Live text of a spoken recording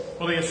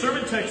Well, the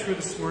sermon text for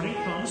this morning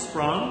comes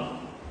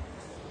from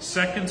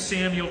 2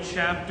 Samuel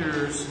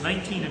chapters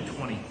 19 and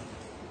 20.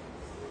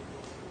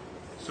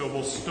 So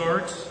we'll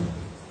start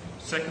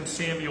 2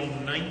 Samuel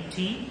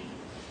 19.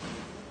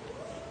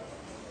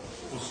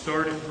 We'll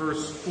start at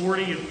verse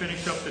 40 and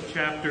finish up the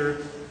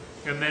chapter,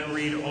 and then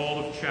read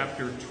all of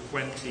chapter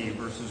 20,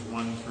 verses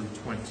 1 through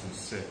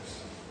 26.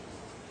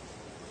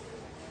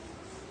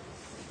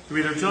 So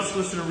either just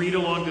listen or read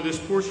along to this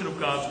portion of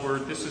God's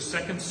Word. This is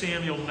 2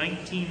 Samuel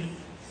 19:40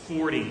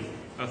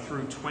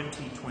 through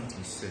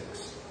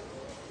 20:26.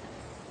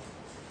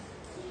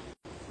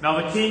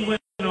 Now the king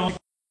went on to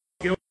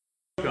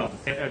Gilgal,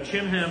 and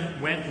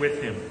Chimham went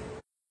with him.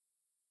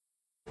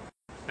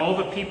 All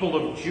the people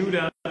of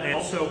Judah and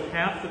also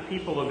half the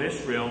people of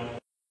Israel.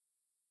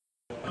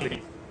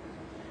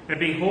 And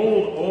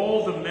behold,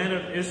 all the men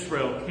of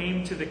Israel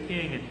came to the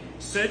king and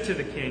said to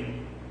the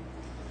king,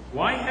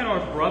 "Why had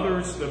our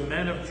brothers, the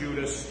men of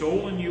Judah,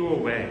 stolen you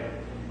away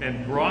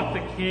and brought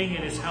the king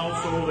and his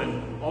household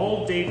and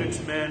all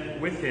David's men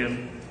with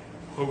him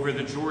over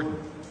the Jordan?"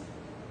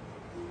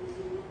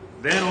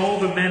 Then all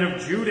the men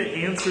of Judah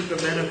answered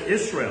the men of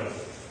Israel,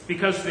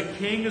 "Because the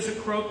king is a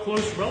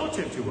close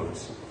relative to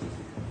us.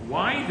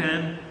 Why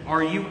then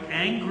are you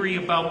angry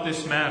about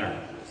this matter?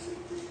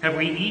 Have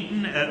we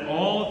eaten at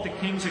all at the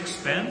king's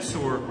expense,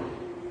 or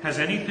has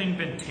anything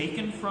been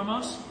taken from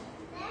us?"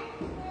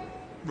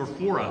 Or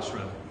for us,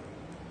 rather.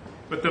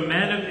 But the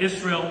men of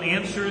Israel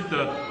answered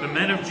the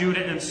men of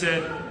Judah and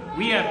said,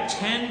 "We have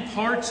 10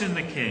 parts in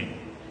the king.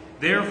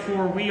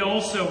 Therefore we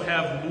also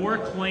have more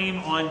claim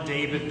on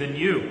David than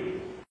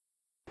you.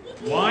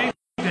 Why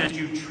then did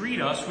you treat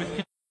us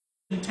with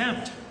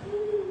contempt?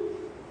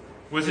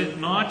 Was it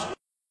not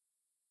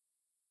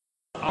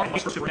our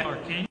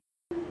king?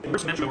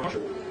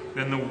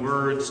 Than the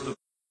words of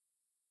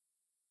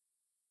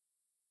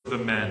the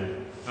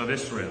men of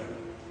Israel.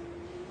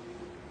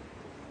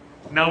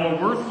 Now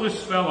a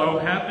worthless fellow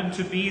happened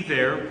to be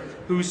there,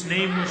 whose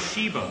name was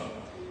Sheba,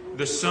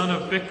 the son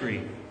of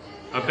Bichri,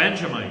 a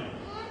Benjamite.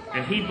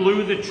 And he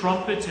blew the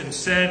trumpet and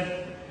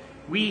said,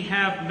 "We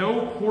have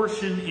no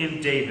portion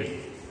in David,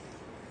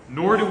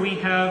 nor do we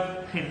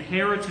have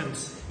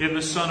inheritance in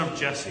the son of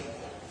Jesse.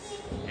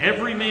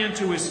 Every man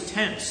to his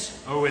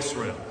tents, O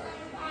Israel."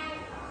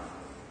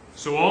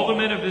 So all the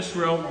men of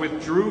Israel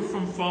withdrew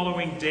from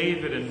following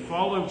David and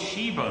followed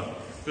Sheba,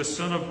 the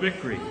son of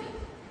Bichri.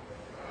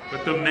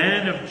 But the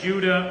men of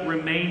Judah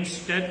remained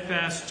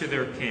steadfast to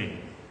their king,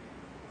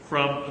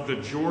 from the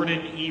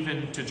Jordan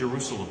even to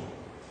Jerusalem.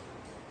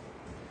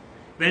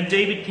 Then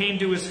David came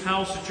to his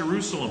house at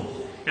Jerusalem,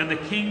 and the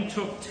king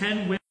took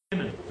 10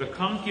 women, the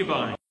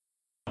concubines,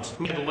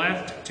 who had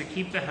left to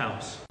keep the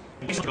house,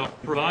 and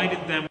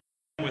provided them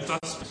with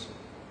husbands,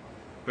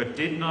 but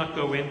did not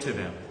go into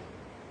them.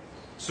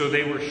 So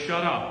they were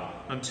shut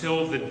up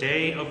until the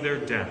day of their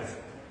death,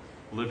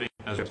 living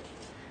as if.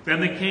 Then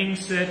the king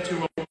said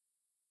to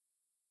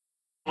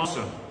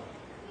Amasa,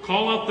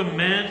 "Call out the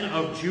men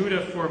of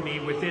Judah for me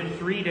within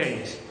 3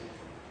 days,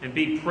 and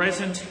be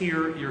present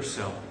here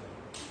yourself."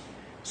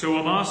 So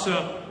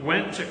Amasa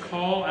went to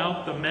call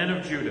out the men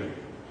of Judah,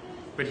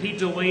 but he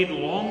delayed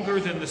longer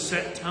than the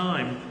set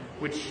time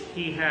which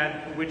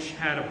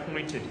had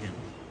appointed him.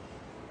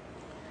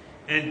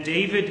 And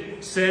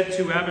David said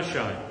to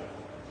Abishai,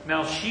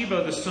 "Now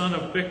Sheba the son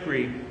of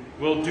Bichri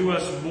will do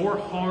us more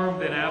harm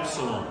than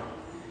Absalom.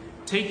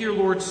 Take your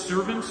Lord's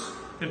servants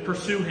and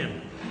pursue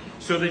him,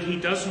 so that he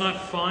does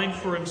not find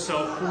for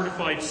himself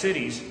fortified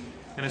cities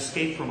and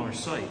escape from our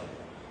sight."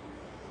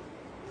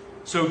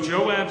 So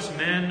Joab's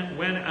men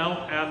went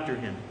out after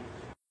him,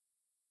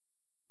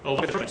 and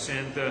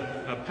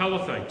the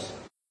Pelethites,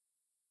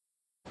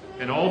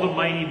 and all the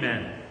mighty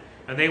men.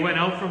 And they went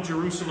out from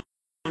Jerusalem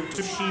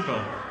to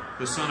Sheba,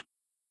 the son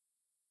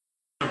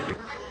of Bichri.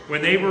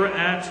 When they were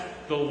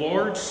at the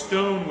large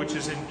stone which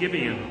is in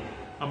Gibeon,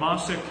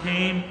 Amasa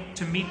came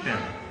to meet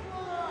them.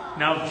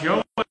 Now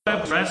Joab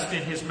was dressed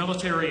in his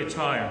military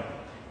attire,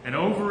 and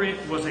over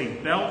it was a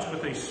belt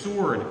with a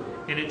sword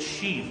in its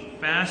sheath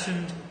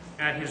fastened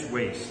at his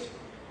waist.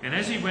 And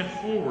as he went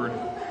forward,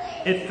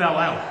 it fell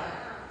out.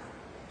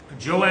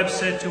 Joab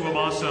said to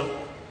Amasa,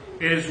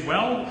 Is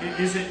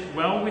it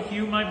well with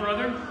you, my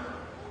brother?"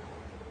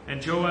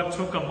 And Joab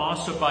took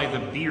Amasa by the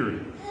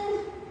beard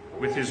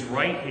with his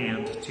right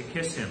hand to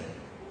kiss him.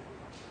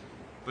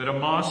 But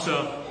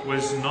Amasa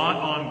was not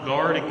on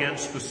guard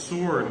against the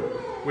sword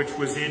which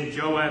was in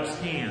Joab's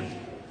hand.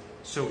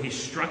 So he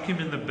struck him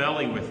in the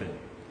belly with it,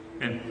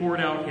 and poured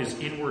out his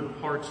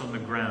inward parts on the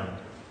ground,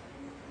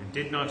 and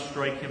did not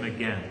strike him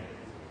again,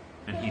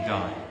 and he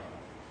died.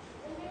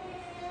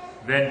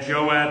 Then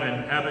Joab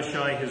and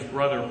Abishai his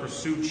brother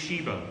pursued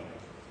Sheba,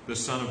 the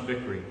son of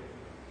Bichri.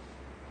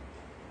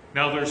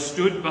 Now there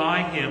stood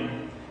by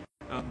him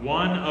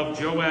one of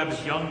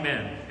Joab's young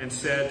men, and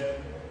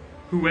said,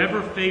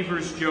 "Whoever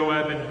favors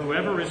Joab and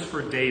whoever is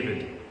for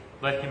David,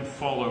 let him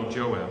follow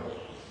Joab."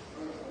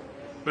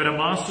 But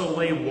Amasa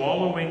lay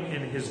wallowing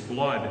in his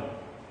blood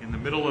in the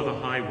middle of the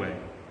highway.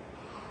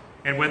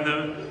 And when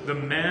the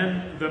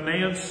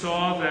man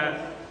saw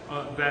that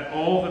that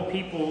all the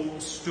people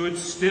stood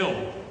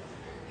still,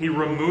 he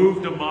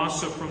removed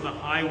Amasa from the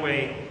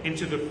highway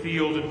into the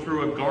field and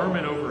threw a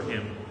garment over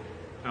him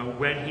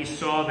when he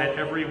saw that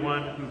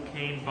everyone who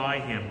came by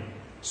him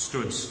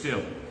stood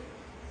still.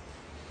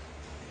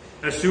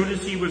 As soon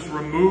as he was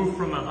removed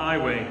from the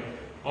highway,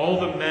 all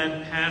the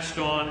men passed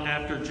on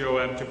after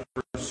Joab to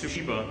pursue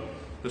Sheba,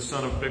 the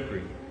son of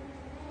Bichri.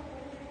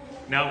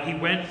 Now he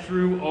went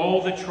through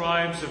all the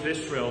tribes of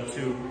Israel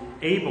to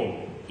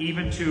Abel,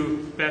 even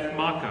to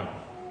Beth-makkah,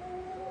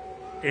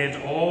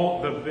 and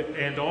all the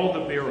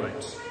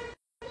Berites.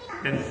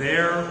 And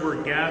there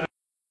were gathered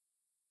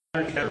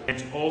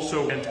and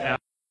also went out.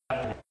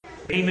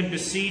 Haman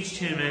besieged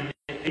him and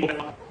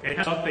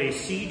set up a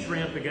siege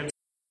ramp against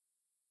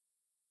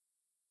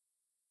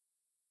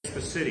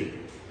the city,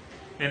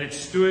 and it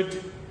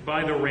stood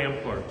by the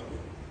rampart.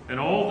 And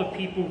all the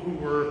people who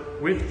were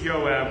with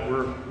Joab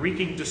were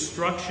wreaking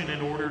destruction in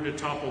order to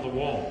topple the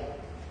wall.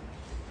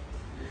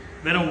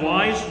 Then a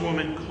wise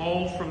woman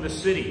called from the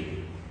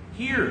city,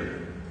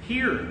 "Here,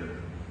 here,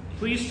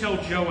 please tell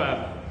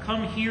Joab,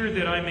 come here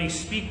that I may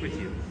speak with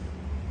you."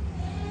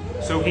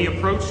 So he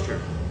approached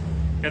her,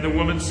 and the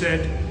woman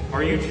said,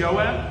 "Are you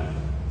Joab?"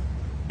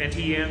 And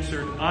he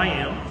answered, "I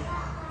am."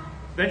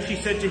 Then she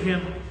said to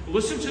him,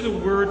 "Listen to the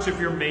words of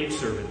your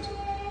maidservant."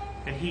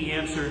 And he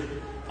answered,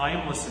 "I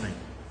am listening."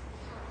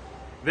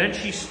 Then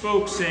she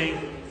spoke, saying,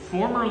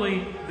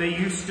 "Formerly they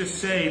used to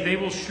say, 'They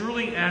will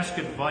surely ask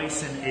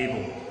advice in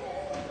Abel.'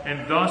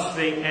 And thus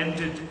they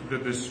ended the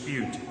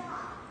dispute.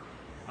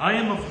 I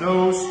am of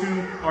those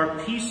who are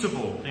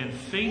peaceable and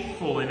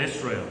faithful in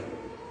Israel.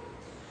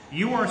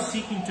 You are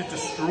seeking to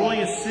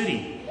destroy a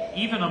city,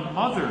 even a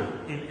mother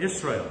in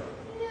Israel.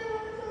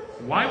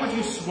 Why would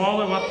you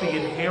swallow up the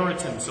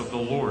inheritance of the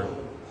Lord?"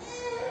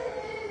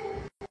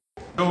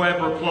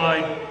 Joab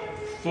replied,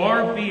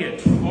 far be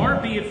it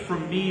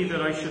from me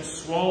that I should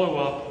swallow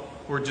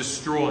up or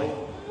destroy.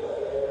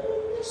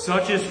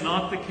 Such is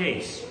not the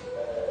case.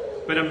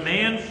 But a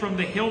man from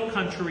the hill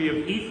country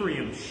of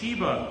Ephraim,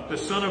 Sheba, the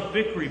son of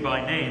Bichri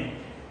by name,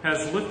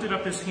 has lifted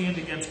up his hand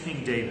against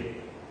King David.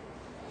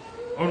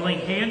 Only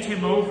hand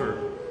him over,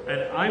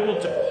 and I will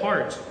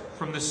depart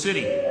from the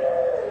city."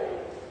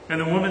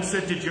 And the woman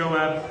said to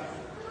Joab,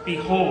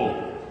 "Behold,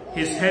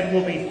 his head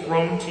will be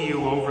thrown to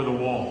you over the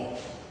wall."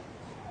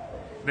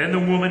 Then the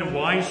woman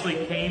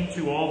wisely came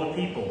to all the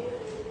people,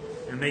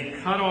 and they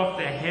cut off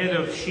the head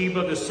of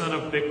Sheba the son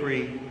of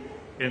Bichri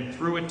and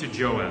threw it to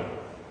Joab.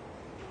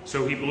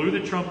 So he blew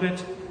the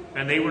trumpet,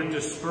 and they were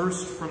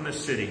dispersed from the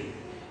city,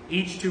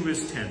 each to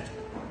his tent.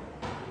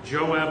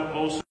 Joab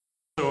also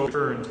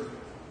returned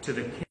to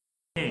the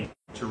king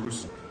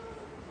Jerusalem.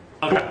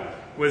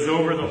 Was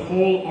over the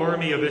whole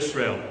army of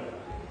Israel,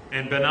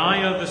 and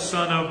Benaiah the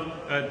son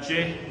of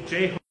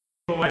Jehoiada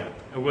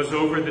was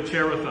over the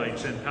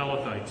Cherethites and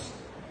Pelethites.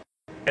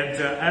 And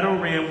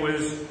Adoram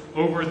was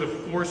over the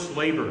forced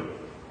labor.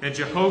 And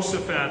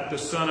Jehoshaphat, the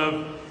son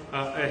of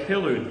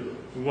Ahilud,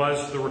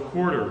 was the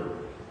recorder.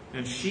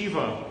 And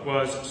Sheva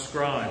was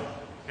scribe.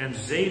 And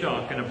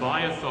Zadok and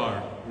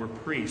Abiathar were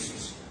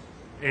priests.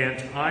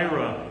 And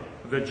Ira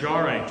the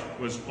Jarite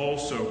was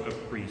also a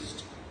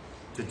priest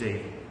to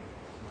David.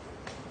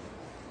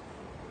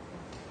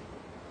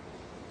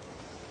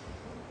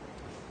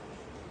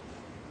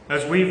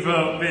 As we've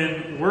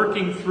been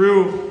working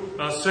through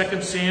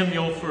 2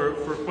 Samuel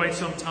for quite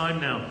some time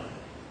now,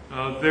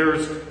 there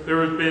has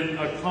been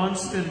a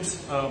constant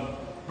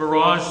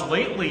barrage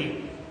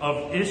lately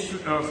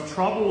of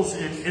troubles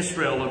in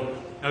Israel,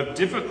 of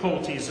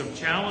difficulties, of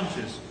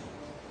challenges.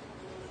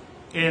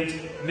 And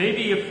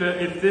maybe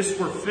if this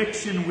were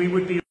fiction, we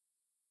would be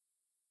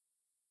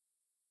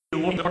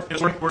looking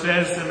at where it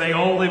says, "And they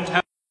all lived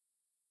happily."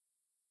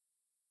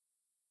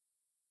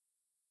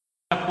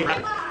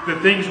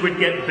 That things would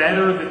get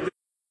better, that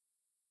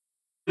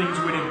things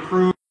would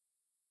improve,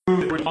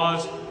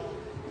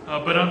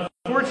 but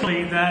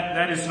unfortunately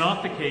that is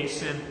not the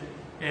case,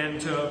 and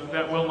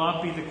that will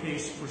not be the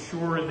case for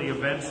sure in the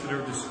events that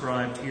are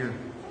described here.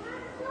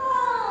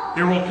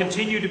 There will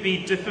continue to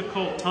be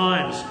difficult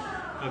times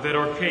that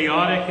are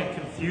chaotic and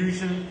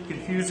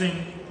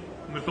confusing,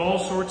 with all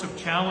sorts of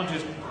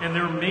challenges, and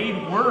they're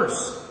made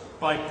worse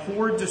by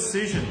poor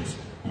decisions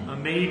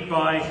made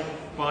by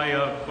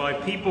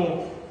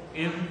people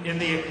in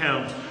the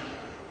account,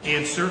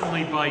 and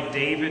certainly by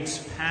David's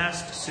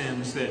past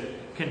sins that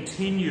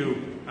continue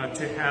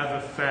to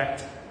have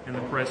effect in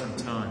the present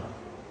time.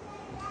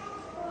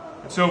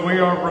 And so we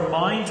are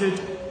reminded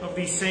of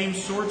these same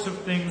sorts of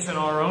things in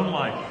our own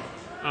life,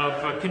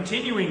 of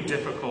continuing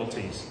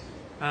difficulties,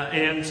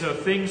 and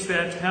things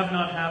that have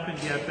not happened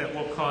yet that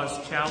will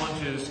cause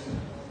challenges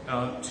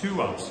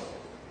to us.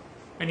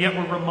 And yet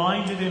we're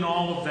reminded in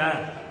all of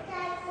that,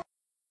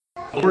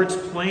 the Lord's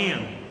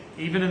plan,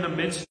 even in the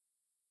midst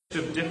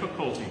of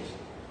difficulties,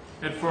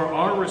 and for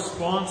our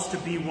response to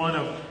be one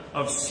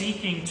of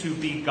seeking to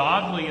be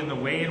godly in the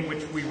way in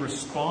which we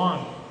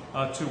respond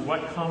to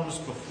what comes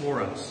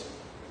before us.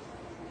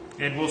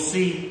 And we'll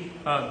see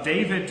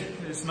David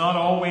is not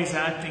always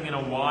acting in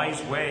a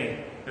wise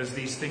way as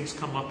these things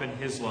come up in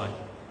his life.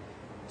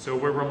 So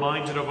we're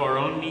reminded of our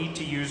own need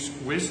to use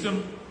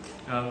wisdom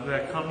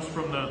that comes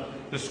from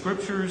the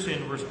Scriptures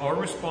in our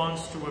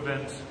response to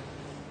events,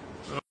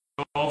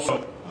 but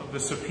also of the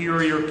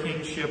superior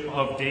kingship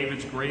of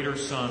David's greater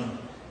son,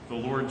 the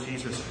Lord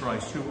Jesus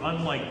Christ, who,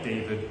 unlike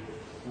David,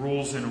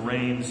 rules and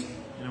reigns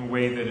in a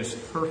way that is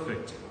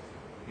perfect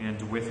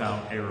and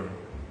without error.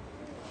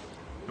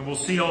 And we'll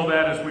see all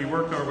that as we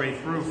work our way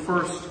through.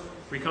 First,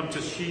 we come to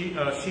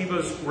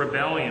Sheba's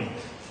rebellion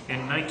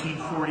in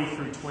 1940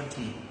 through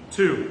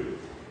 22.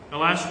 Now,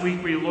 last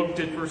week we looked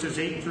at verses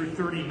 8 through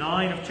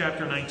 39 of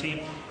chapter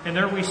 19, and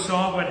there we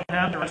saw what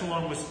happened.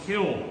 Absalom was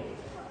killed,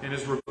 and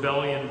his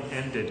rebellion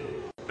ended.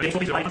 But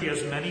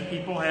as many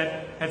people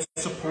had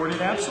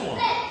supported Absalom.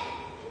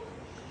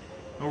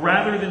 Now,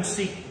 rather than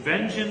seek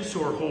vengeance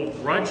or hold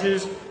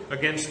grudges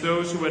against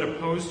those who had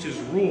opposed his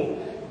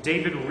rule,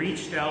 David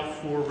reached out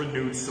for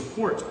renewed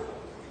support.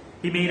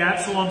 He made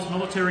Absalom's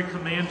military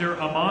commander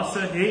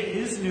Amasa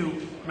his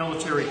new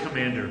military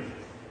commander,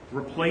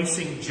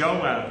 replacing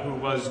Joab, who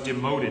was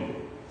demoted.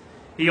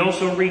 He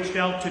also reached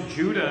out to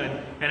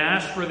Judah and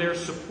asked for their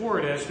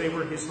support as they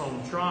were his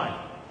home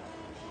tribe.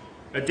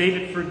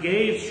 David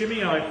forgave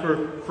Shimei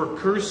for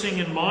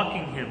cursing and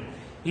mocking him.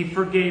 He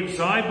forgave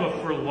Ziba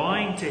for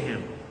lying to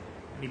him.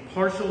 And he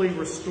partially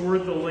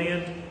restored the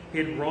land he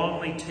had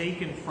wrongly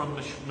taken from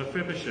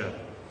Mephibosheth.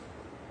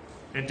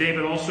 And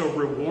David also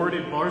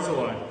rewarded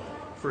Barzillai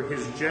for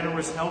his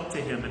generous help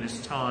to him in his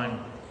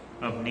time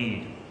of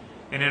need.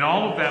 And in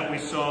all of that, we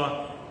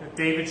saw that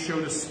David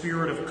showed a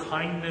spirit of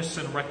kindness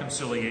and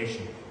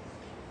reconciliation.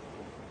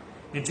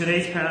 In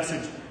today's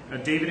passage,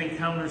 David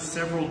encounters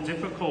several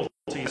difficulties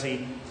as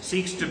he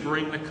seeks to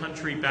bring the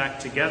country back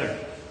together.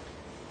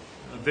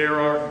 There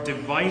are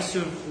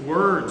divisive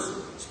words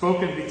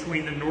spoken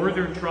between the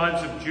northern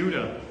tribes of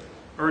Judah,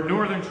 or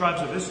northern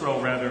tribes of Israel,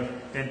 rather,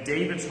 and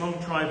David's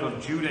home tribe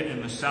of Judah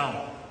in the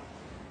south.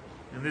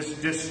 And this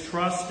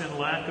distrust and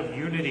lack of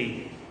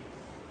unity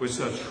was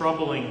a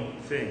troubling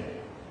thing.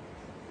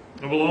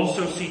 And we'll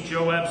also see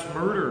Joab's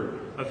murder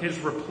of his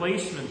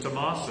replacement,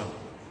 Amasa,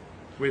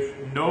 with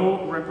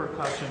no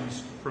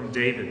repercussions from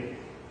David.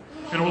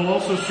 And we'll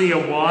also see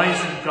a wise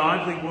and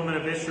godly woman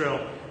of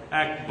Israel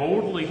act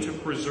boldly to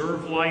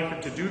preserve life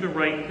and to do the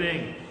right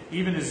thing,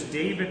 even as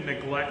David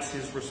neglects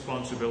his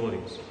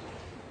responsibilities.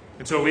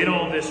 And so in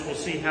all this, we'll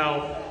see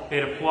how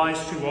it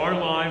applies to our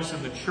lives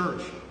in the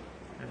church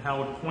and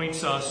how it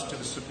points us to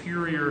the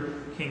superior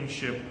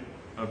kingship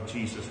of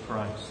Jesus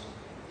Christ.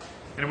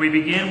 And we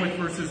begin with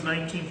verses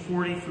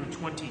 1940 through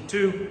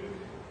 22.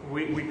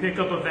 We pick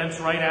up events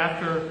right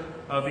after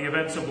the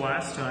events of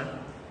last time.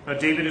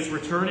 David is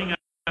returning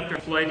after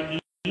he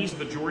fled east of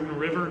the Jordan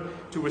River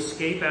to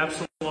escape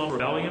Absalom's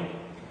rebellion.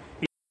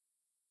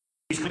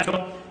 He's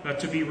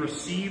to be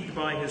received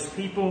by his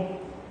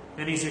people,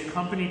 and he's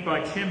accompanied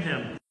by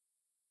Chimham,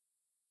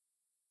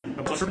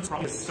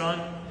 his son,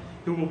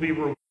 who will be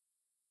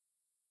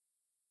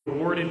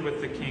rewarded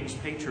with the king's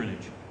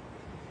patronage.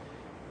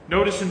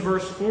 Notice in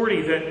verse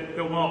 40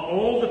 that while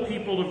all the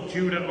people of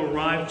Judah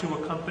arrived to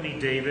accompany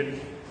David,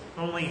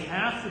 only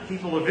half the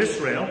people of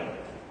Israel,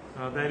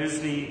 that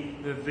is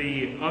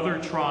the other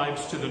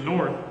tribes to the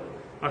north,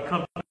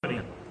 accompany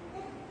him.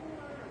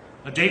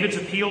 David's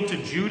appeal to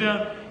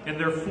Judah and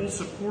their full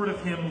support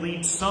of him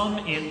leads some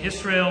in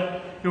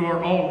Israel who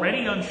are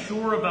already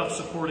unsure about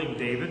supporting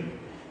David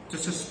to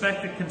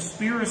suspect a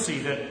conspiracy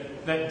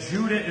that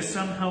Judah is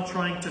somehow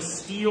trying to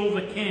steal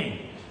the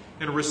king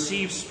and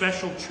receive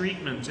special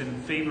treatment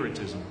and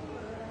favoritism.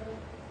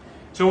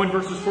 So in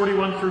verses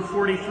 41 through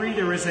 43,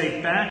 there is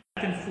a back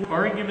and forth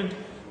argument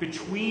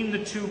between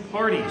the two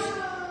parties,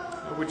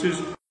 which is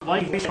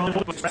likely based on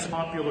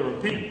popular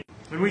opinion.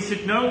 And we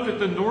should note that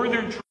the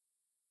northern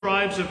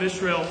tribes of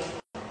Israel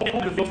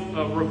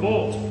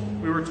revolt.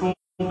 We were told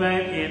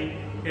that in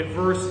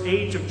verse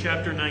 8 of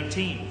chapter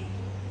 19.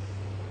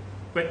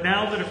 But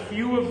now that a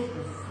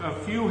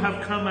few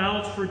have come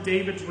out for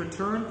David's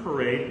return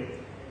parade,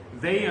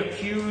 they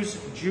accuse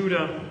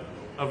Judah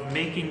of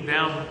making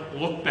them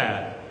look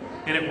bad.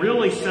 And it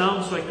really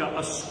sounds like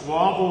a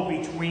squabble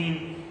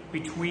between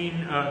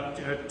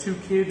two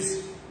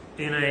kids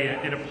in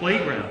a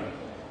playground,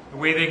 the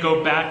way they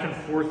go back and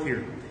forth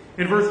here.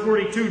 In verse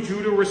 42,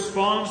 Judah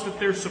responds that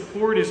their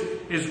support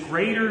is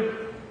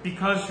greater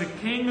because the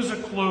king is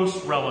a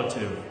close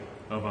relative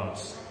of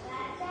us.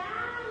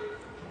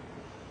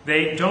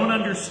 They don't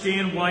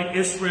understand why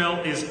Israel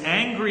is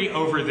angry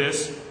over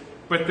this,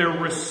 but their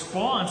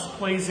response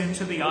plays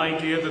into the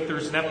idea that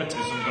there's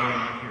nepotism going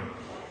on here.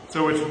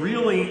 So it's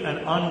really an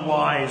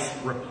unwise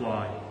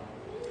reply.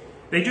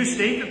 They do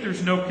state that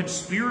there's no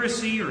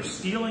conspiracy or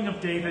stealing of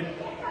David,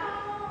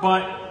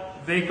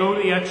 but they go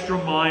the extra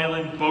mile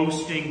in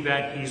boasting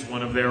that he's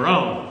one of their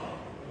own.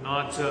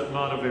 Not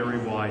a very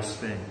wise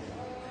thing.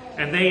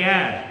 And they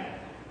add,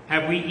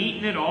 have we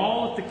eaten it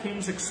all at the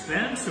king's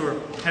expense, or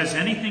has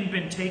anything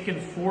been taken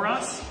for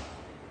us?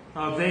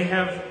 They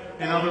have,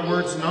 in other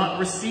words, not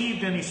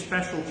received any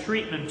special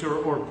treatment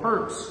or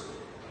perks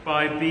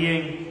by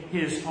being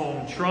his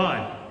home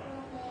tribe.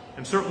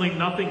 And certainly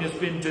nothing has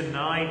been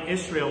denied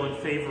Israel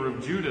in favor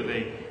of Judah,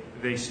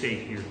 they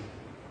state here.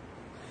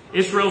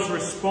 Israel's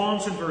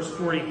response in verse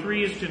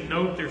 43 is to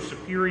note their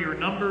superior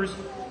numbers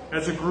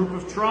as a group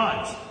of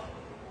tribes.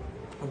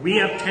 We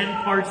have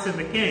 10 parts in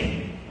the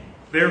king.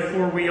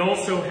 Therefore, we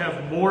also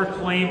have more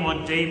claim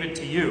on David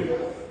to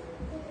you.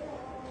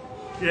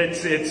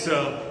 It's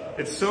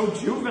so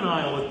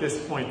juvenile at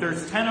this point.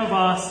 There's 10 of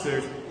us.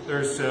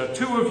 There's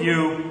 2 of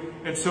you.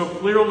 And so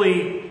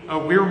clearly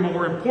we're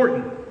more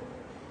important.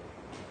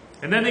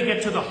 And then they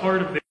get to the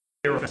heart of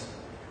their offense.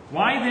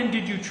 Why then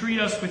did you treat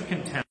us with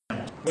contempt?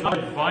 Without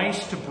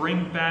advice to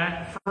bring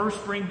back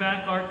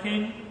our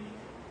king?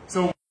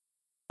 So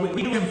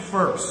we do him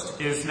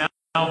first is now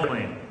the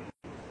claim.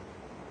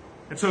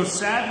 And so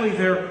sadly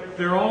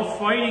they're all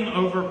fighting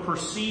over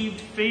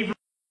perceived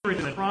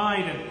favoritism,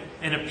 pride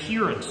and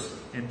appearance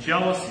and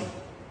jealousy.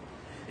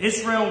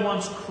 Israel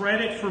wants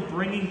credit for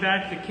bringing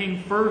back the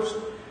king first,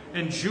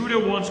 and Judah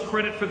wants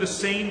credit for the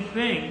same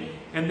thing,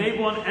 and they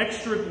want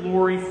extra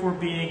glory for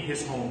being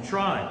his home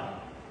tribe.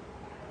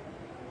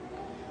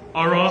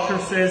 Our author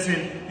says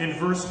in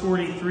verse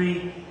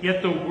 43,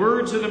 "Yet the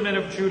words of the men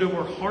of Judah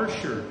were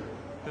harsher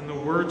than the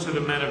words of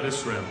the men of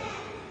Israel."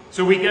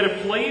 So we get a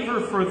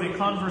flavor for the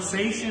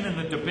conversation and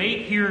the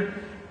debate here,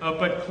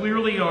 but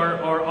clearly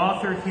our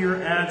author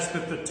here adds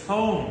that the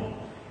tone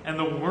and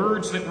the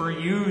words that were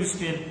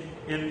used in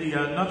the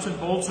nuts and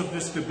bolts of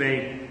this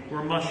debate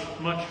were much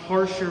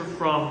harsher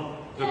from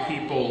the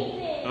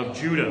people of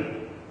Judah.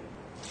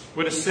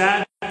 What a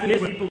sad thing is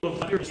when people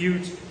of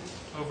dispute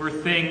over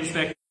things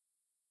that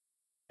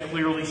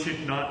clearly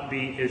should not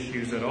be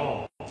issues at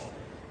all.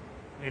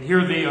 And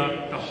here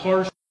the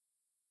harsh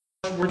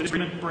words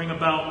bring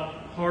about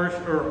harsh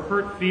or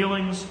hurt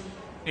feelings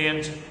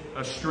and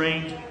a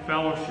strained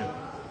fellowship.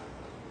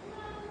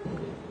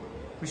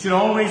 We should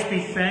always be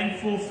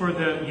thankful for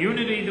the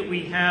unity that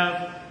we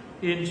have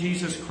in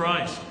Jesus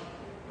Christ.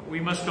 We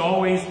must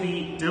always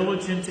be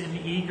diligent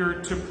and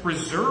eager to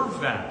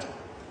preserve that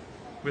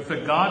with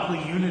a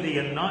godly unity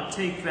and not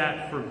take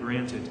that for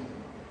granted.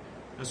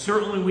 And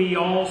certainly we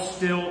all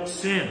still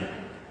sin.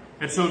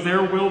 And so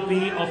there will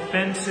be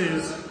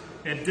offenses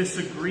and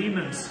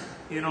disagreements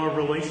in our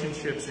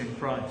relationships in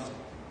Christ.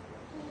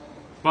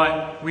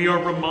 But we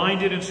are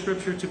reminded in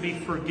Scripture to be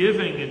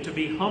forgiving and to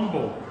be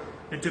humble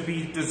and to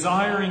be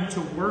desiring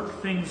to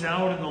work things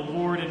out in the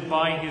Lord and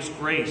by His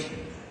grace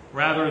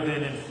rather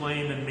than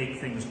inflame and make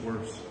things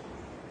worse.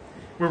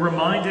 We're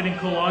reminded in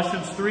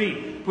Colossians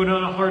 3, put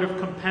on a heart of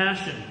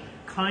compassion,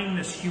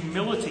 kindness,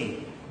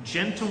 humility,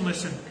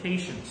 gentleness, and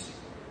patience,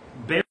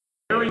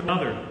 bearing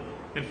another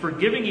and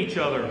forgiving each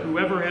other,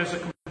 whoever has a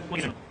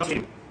complaint against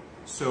you,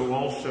 so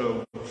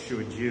also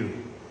should you.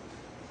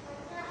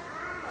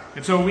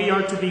 And so we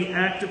are to be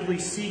actively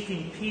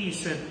seeking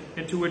peace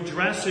and to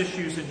address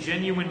issues in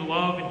genuine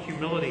love and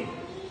humility,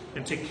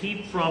 and to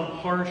keep from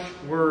harsh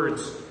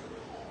words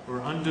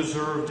or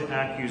undeserved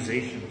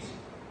accusations.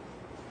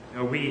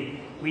 Now we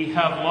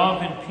have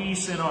love and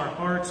peace in our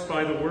hearts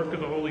by the work of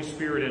the Holy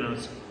Spirit in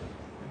us.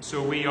 And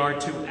so we are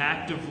to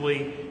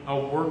actively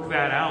work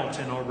that out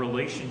in our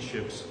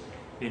relationships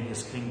in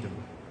His kingdom.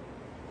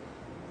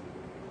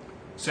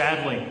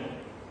 Sadly,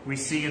 we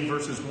see in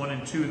verses 1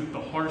 and 2 that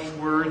the harsh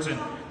words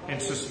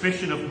and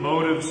suspicion of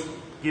motives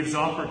gives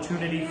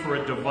opportunity for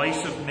a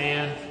divisive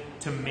man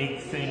to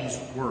make things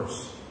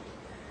worse.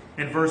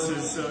 In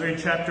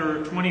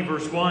chapter 20,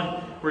 verse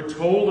 1, we're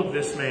told of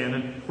this man,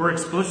 and we're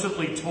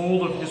explicitly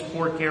told of his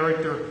poor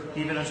character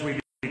even as we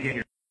begin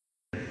here.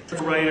 The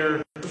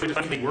writer is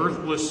a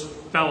worthless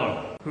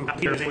fellow who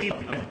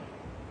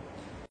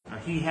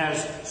he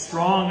has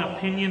strong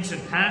opinions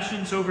and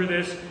passions over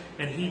this,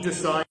 and he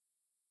decides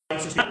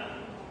to.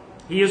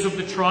 He is of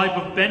the tribe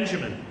of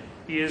Benjamin.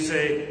 He is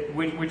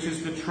which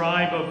is the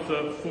tribe of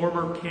the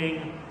former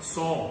king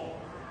Saul.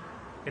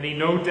 And he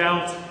no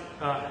doubt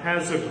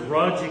has a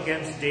grudge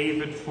against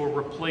David for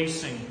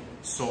replacing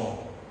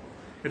Saul.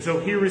 And so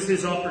here is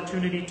his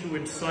opportunity to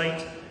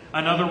incite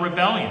another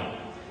rebellion.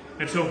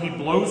 And so he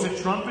blows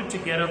a trumpet to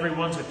get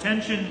everyone's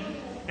attention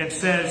and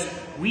says,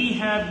 "We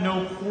have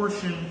no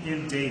portion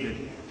in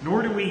David,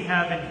 nor do we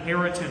have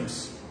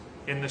inheritance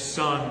in the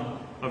son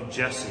of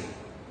Jesse."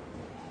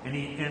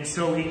 And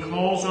so he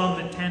calls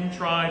on the 10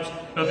 tribes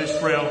of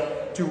Israel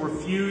to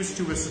refuse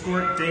to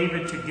escort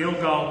David to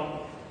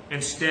Gilgal,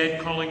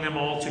 instead calling them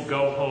all to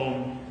go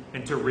home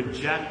and to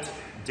reject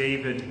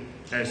David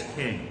as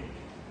king.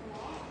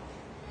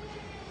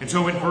 And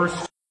so in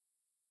verse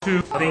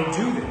 2, they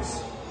do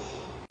this,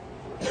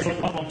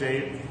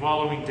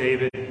 following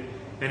David,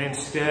 and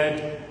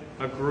instead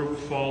a group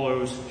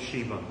follows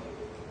Sheba.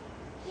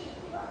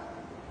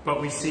 But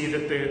we see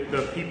that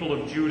the people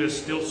of Judah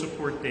still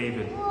support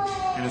David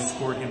and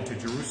escort him to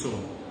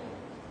Jerusalem.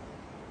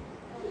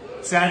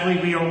 Sadly,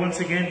 we are once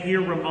again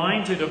here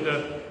reminded of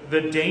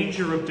the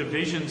danger of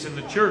divisions in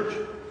the church.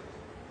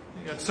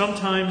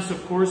 Sometimes,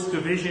 of course,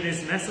 division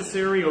is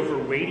necessary over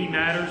weighty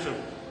matters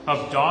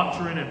of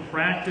doctrine and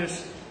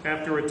practice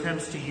after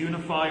attempts to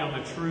unify on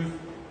the truth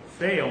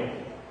fail.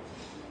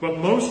 But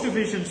most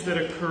divisions that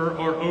occur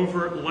are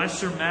over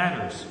lesser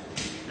matters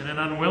and an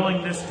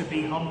unwillingness to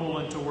be humble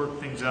and to work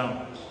things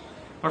out.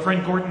 Our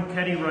friend Gordon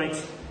Ketty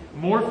writes,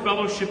 more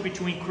fellowship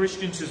between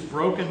Christians is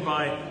broken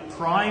by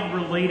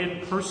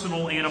pride-related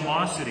personal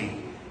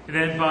animosity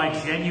than by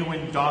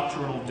genuine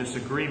doctrinal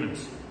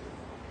disagreements.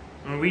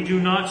 When we do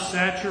not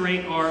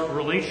saturate our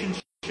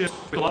relationships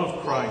with the love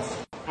of Christ,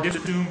 this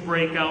will soon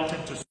break out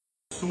into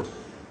sores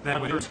that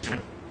would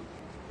hurt.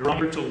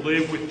 We're to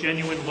live with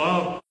genuine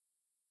love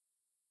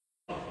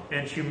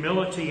and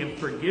humility and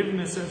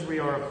forgiveness as we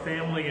are a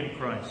family in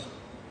Christ,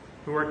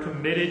 who are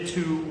committed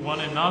to one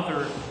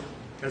another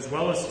as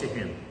well as to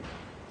Him.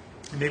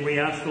 And may we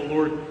ask the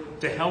Lord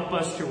to help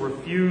us to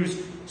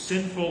refuse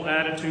sinful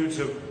attitudes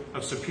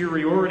of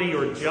superiority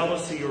or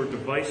jealousy or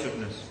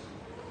divisiveness,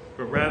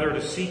 but rather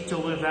to seek to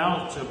live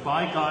out,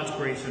 by God's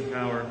grace and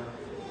power,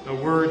 the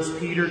words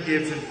Peter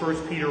gives in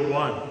 1 Peter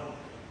 1.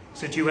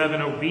 Since you have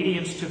in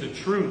obedience to the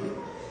truth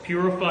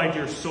purified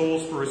your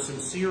souls for a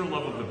sincere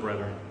love of the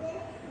brethren,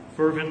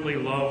 fervently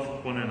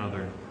love one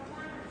another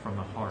from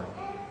the heart.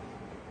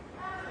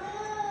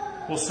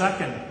 Well,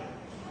 second,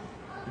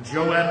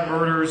 Joab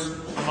murders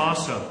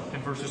Amasa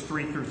in verses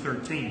 3 through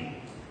 13.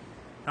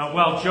 Now,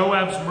 while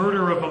Joab's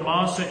murder of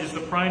Amasa is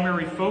the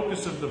primary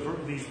focus of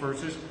these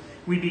verses,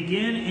 we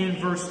begin in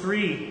verse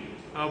 3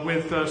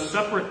 with a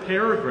separate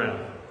paragraph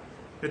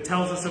that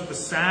tells us of the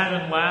sad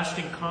and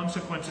lasting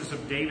consequences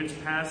of David's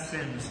past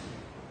sins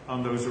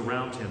on those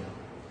around him.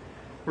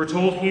 We're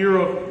told here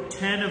of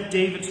 10 of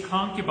David's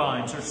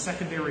concubines, or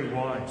secondary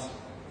wives.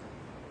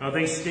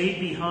 They stayed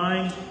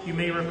behind, you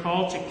may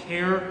recall, to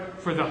care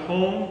for the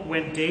home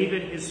when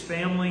David, his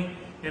family,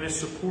 and his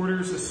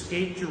supporters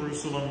escaped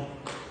Jerusalem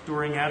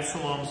during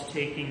Absalom's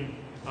taking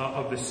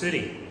of the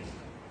city.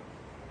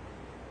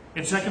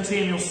 In 2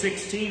 Samuel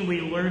 16,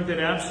 we learned that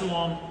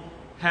Absalom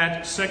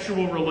had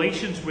sexual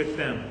relations with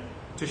them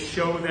to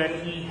show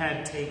that he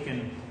had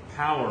taken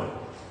power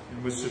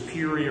and was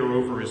superior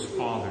over his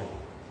father.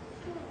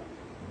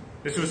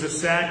 This was a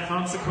sad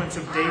consequence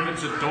of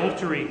David's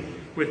adultery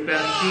with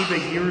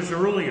Bathsheba years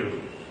earlier,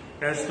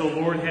 as the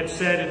Lord had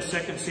said in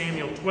 2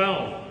 Samuel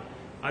 12,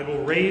 I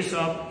will raise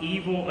up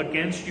evil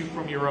against you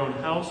from your own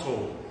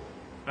household.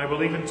 I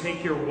will even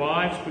take your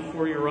wives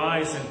before your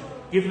eyes and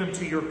give them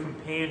to your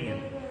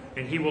companion,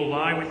 and he will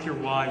lie with your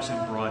wives in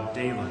broad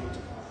daylight.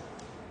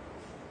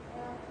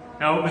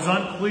 Now, it was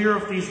unclear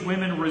if these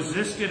women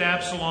resisted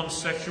Absalom's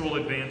sexual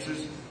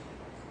advances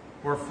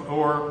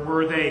or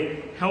were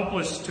they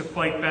helpless to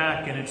fight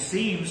back, and it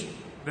seems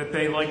that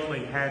they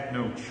likely had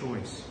no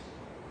choice.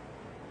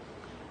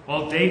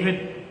 While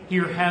David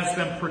here has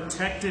them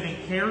protected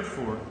and cared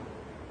for,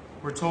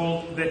 we're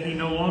told that he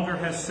no longer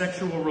has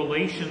sexual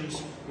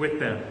relations with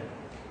them.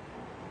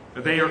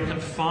 They are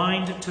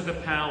confined to the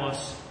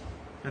palace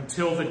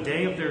until the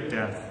day of their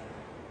death,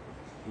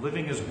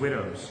 living as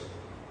widows,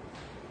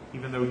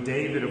 even though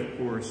David, of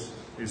course,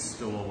 is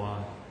still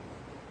alive.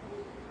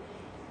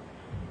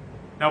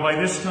 Now, by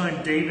this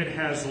time, David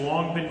has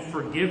long been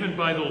forgiven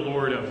by the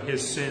Lord of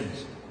his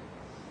sins.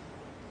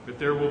 But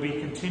there will be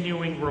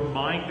continuing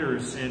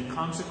reminders and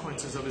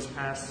consequences of his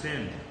past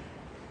sin,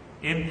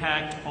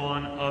 impact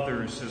on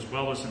others as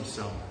well as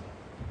himself.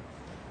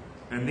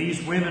 And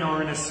these women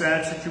are in a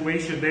sad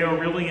situation. They are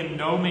really in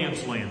no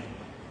man's land.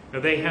 Now,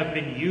 they have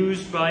been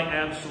used by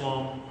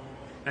Absalom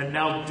and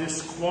now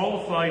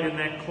disqualified in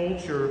that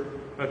culture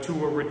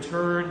to a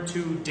return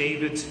to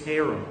David's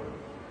harem.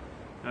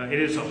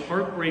 It is a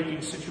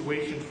heartbreaking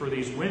situation for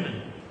these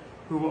women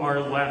who are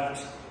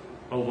left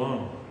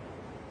alone.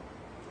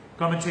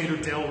 Commentator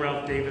Dale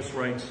Ralph Davis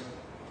writes,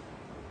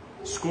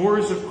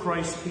 scores of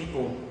Christ's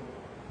people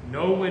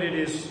know what it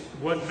is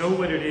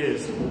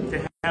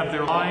to have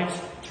their lives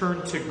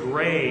turned to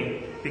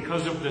gray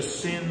because of the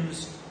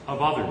sins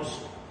of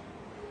others.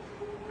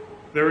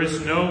 There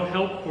is no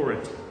help for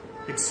it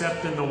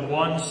except in the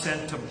one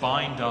sent to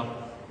bind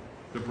up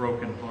the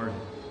brokenhearted.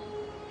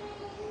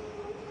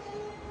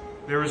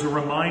 There is a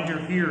reminder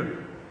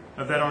here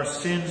that our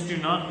sins do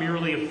not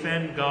merely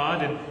offend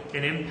God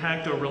and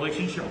impact our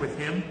relationship with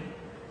Him,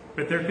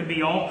 but there can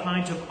be all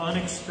kinds of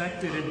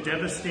unexpected and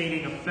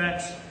devastating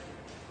effects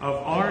of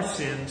our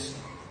sins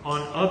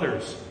on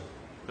others,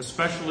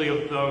 especially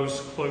of those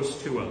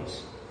close to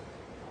us.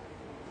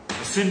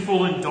 A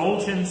sinful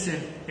indulgence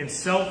is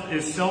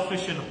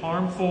selfish and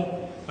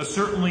harmful,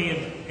 certainly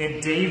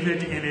in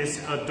David and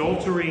his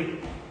adultery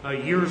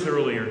years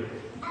earlier.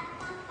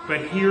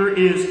 But here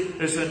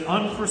is an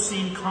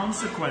unforeseen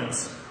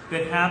consequence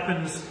that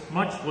happens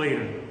much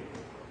later.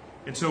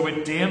 And so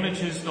it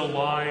damages the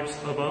lives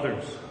of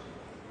others.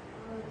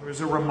 There's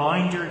a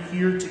reminder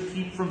here to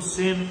keep from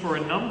sin for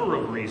a number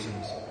of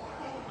reasons.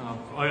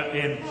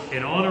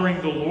 In honoring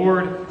the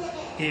Lord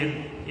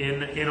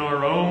in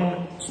our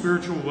own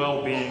spiritual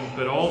well-being,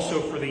 but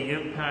also for the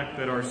impact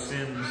that our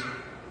sins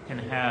can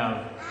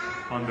have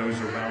on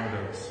those around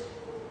us,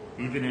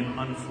 even in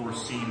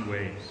unforeseen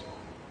ways.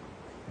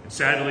 And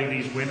sadly,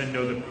 these women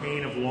know the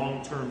pain of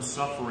long-term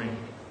suffering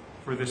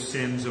for the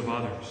sins of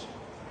others.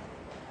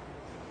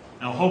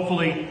 Now,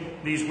 hopefully,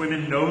 these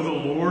women know the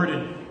Lord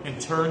and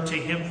turn to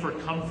Him for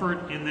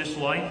comfort in this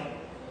life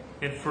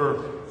and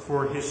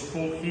for His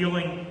full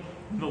healing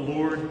in the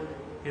Lord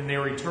in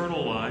their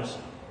eternal lives.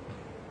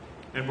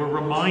 And we're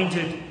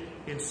reminded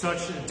in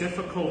such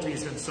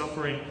difficulties and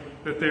suffering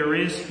that there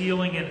is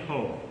healing and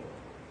hope,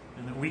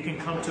 and that we can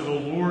come to the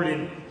Lord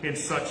in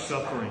such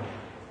suffering.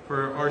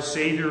 For our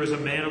Savior is a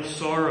man of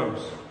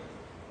sorrows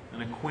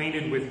and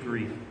acquainted with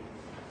grief,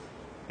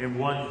 and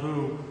one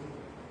who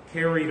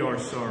carried our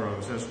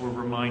sorrows, as we're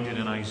reminded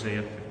in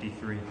Isaiah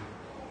 53.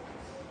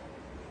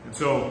 And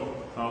so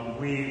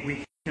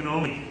we can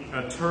only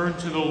turn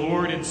to the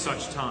Lord in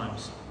such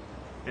times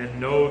and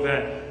know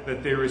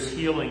that there is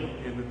healing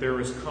and that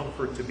there is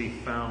comfort to be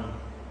found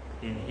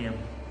in Him.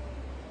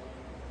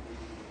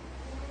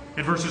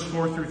 In verses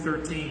 4 through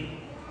 13,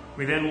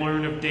 we then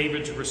learn of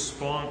David's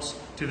response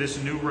to this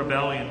new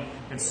rebellion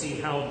and see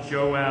how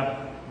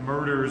Joab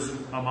murders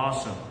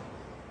Amasa.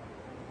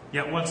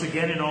 Yet once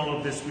again in all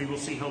of this, we will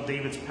see how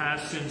David's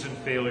past sins and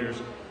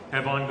failures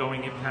have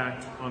ongoing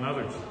impact on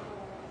others.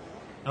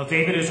 Now,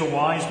 David is a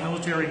wise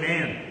military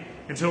man,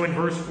 and so in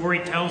verse 4 he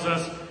tells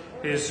us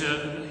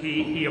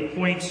he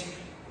appoints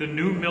the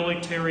new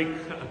military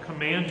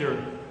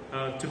commander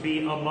to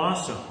be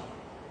Amasa,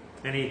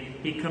 and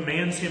he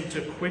commands him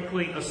to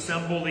quickly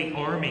assemble the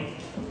army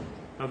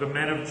of the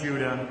men of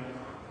Judah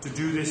to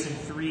do this in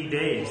 3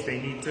 days.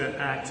 They need to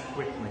act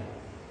quickly.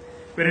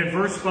 But in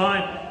verse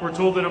 5, we're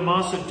told that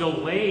Amasa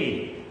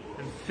delayed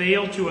and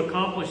failed to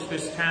accomplish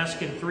this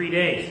task in 3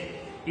 days,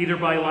 either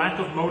by lack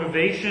of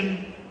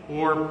motivation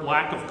or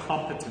lack of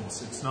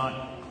competence. It's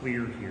not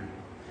clear here.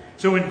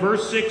 So in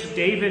verse 6,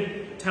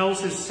 David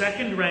tells his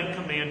second-rank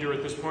commander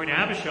at this point,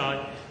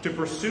 Abishai, to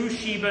pursue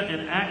Sheba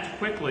and act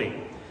quickly,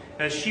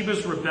 as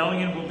Sheba's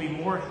rebellion will be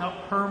more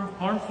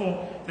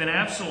harmful than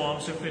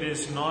Absalom's if it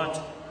is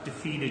not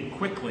defeated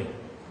quickly.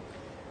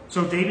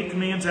 So David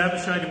commands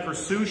Abishai to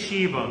pursue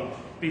Sheba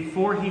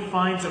before he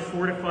finds a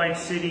fortified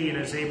city and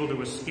is able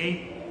to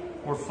escape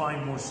or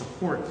find more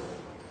support.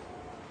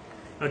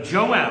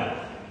 Joab,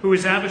 who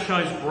is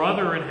Abishai's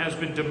brother and has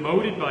been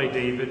demoted by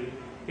David,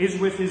 is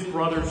with his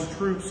brother's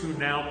troops who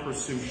now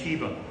pursue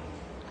Sheba.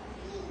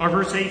 Our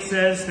verse 8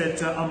 says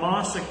that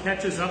Amasa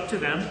catches up to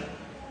them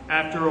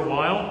after a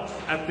while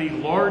at the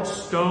large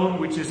stone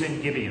which is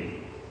in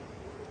Gibeon.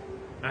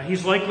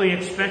 He's likely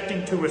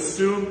expecting to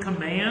assume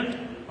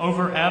command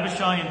over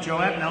Abishai and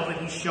Joab now that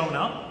he's shown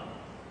up.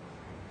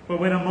 But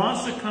when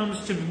Amasa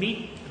comes to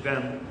meet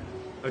them,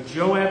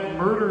 Joab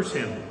murders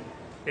him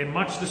in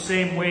much the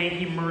same way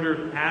he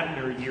murdered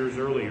Abner years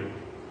earlier.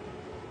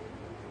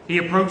 He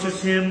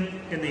approaches him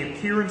in the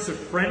appearance of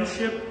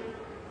friendship.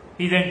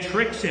 He then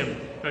tricks him,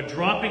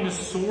 dropping a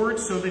sword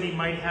so that he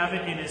might have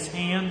it in his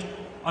hand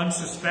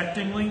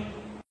unsuspectingly.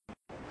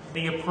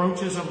 He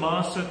approaches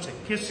Amasa to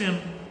kiss him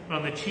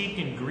on the cheek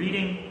in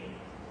greeting,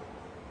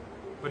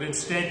 but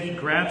instead he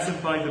grabs him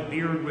by the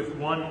beard with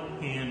one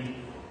hand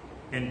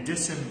and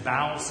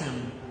disembowels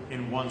him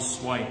in one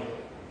swipe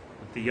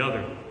with the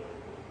other.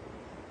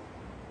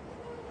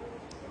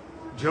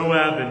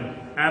 Joab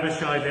and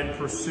Abishai then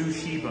pursue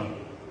Sheba,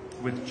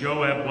 with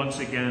Joab once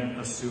again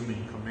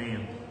assuming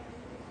command.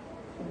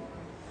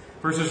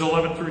 Verses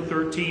 11 through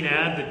 13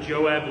 add that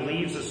Joab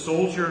leaves a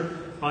soldier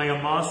by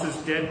Amasa's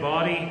dead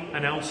body,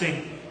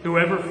 announcing,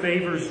 "Whoever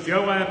favors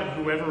Joab and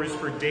whoever is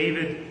for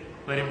David,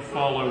 let him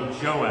follow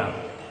Joab."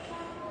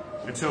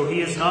 And so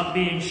he is not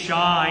being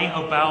shy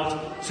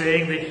about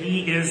saying that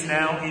he is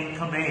now in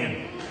command.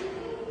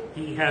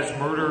 He has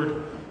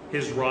murdered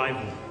his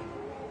rival.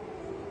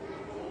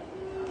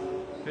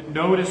 But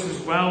notice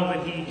as well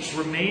that he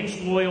remains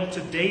loyal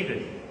to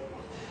David,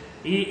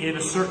 in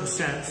a certain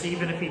sense,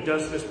 even if he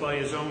does this by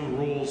his own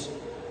rules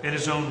and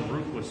his own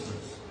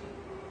ruthlessness.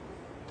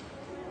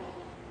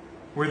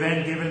 We're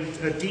then given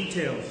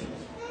details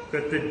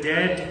that the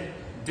dead,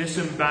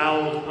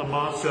 disemboweled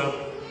Amasa,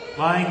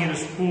 lying in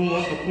his pool,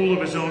 a pool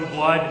of his own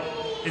blood,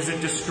 is a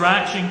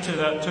distraction to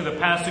the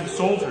passing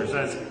soldiers,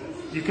 as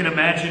you can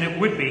imagine it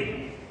would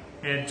be.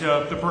 And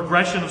the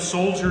progression of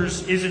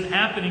soldiers isn't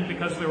happening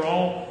because they're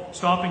all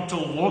stopping to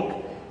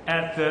look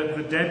at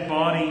the dead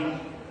body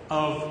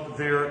of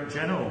their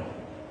general.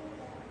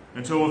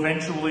 And so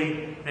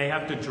eventually they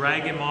have to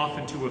drag him off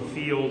into a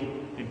field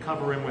and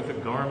cover him with a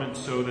garment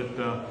so that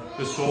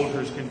the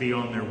soldiers can be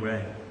on their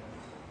way.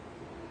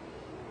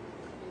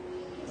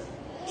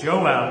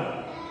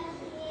 Joab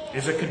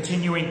is a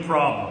continuing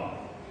problem.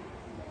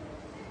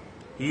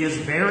 He is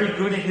very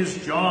good at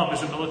his job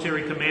as a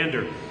military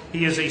commander.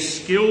 He is a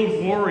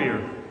skilled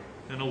warrior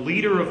and a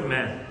leader of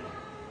men.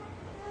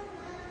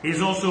 He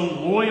is also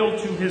loyal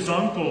to his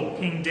uncle,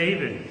 King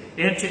David,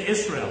 and to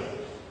Israel.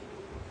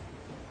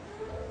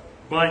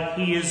 But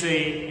he is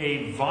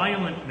a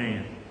violent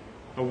man,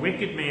 a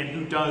wicked man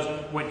who does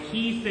what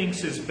he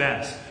thinks is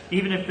best,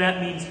 even if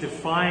that means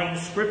defying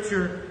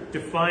Scripture,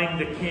 defying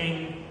the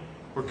king,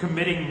 or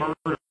committing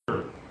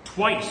murder.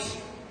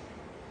 Twice.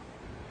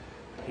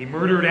 He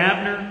murdered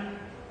Abner,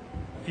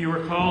 if you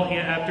recall,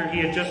 after he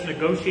had just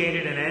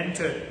negotiated an end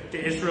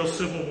to Israel's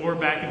civil war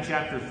back in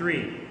chapter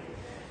 3.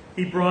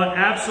 He brought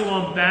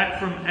Absalom back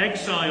from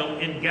exile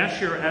in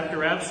Geshur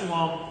after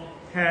Absalom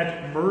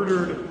had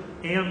murdered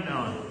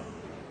Amnon.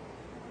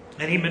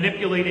 And he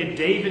manipulated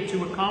David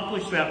to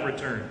accomplish that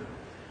return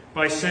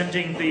by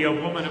sending the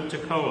woman of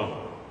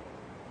Tekoa.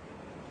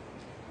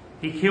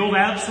 He killed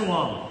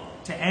Absalom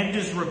to end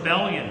his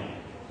rebellion,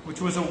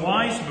 which was a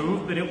wise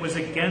move, but it was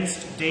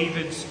against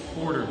David's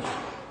orders.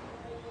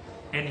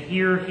 And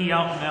here he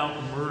out and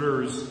out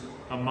murders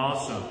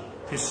Amasa,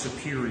 his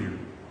superior.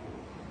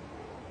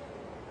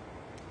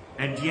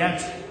 And yet,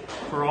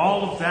 for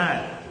all of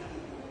that,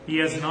 he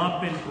has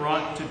not been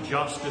brought to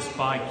justice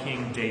by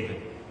King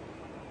David.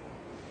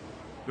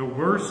 The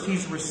worst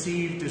he's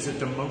received is a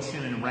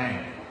demotion in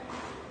rank,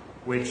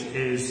 which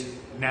is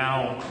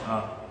now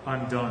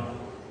undone.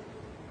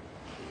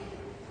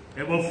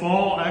 It will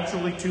fall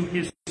actually to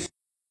his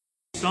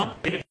son,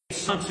 his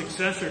son's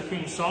successor,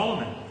 King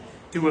Solomon,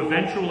 to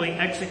eventually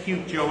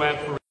execute Joab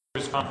for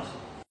his crimes.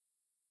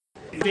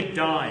 If he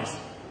dies,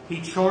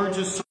 he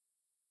charges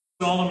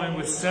Solomon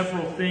with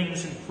several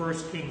things in 1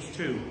 Kings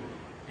 2.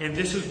 And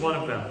this is one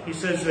of them. He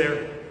says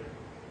there,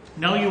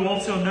 "Now you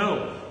also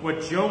know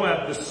what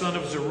Joab the son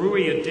of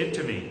Zeruiah did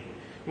to me,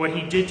 what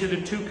he did to the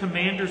 2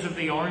 commanders of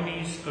the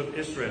armies of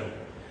Israel,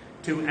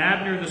 to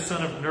Abner the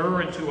son of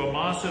Ner and to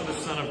Amasa the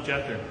son of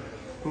Jether,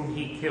 whom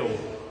he killed.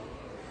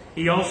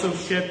 He also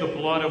shed the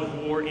blood of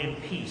war in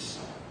peace.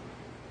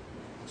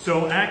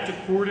 So act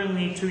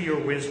accordingly to your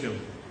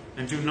wisdom,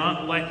 and do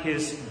not let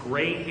his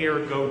gray hair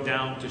go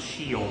down to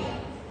Sheol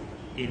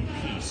in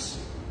peace."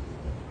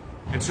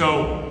 And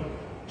so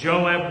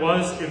Joab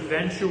was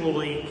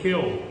eventually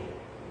killed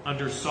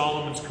under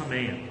Solomon's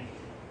command,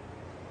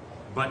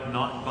 but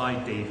not by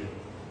David.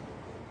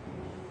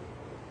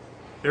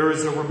 There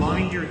is a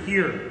reminder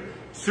here,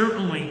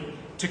 certainly,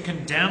 to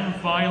condemn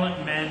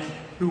violent men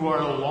who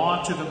are a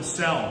law to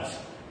themselves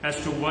as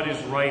to what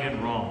is right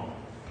and wrong.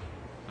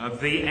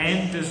 The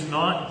end does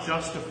not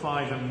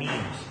justify the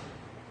means,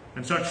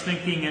 and such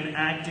thinking and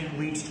acting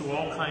leads to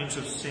all kinds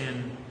of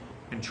sin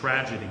and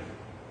tragedy.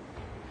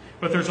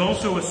 But there's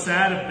also a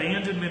sad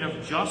abandonment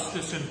of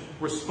justice and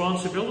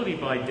responsibility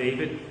by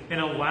David in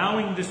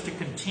allowing this to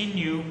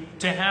continue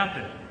to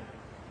happen.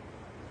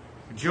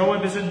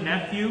 Joab is a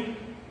nephew,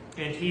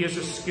 and he is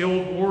a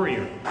skilled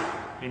warrior,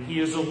 and he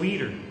is a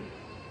leader.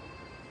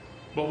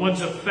 But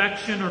one's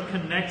affection or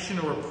connection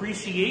or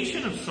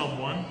appreciation of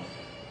someone,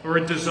 or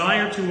a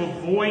desire to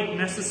avoid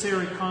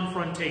necessary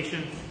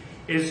confrontation,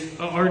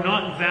 are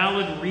not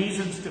valid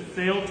reasons to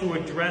fail to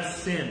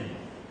address sin,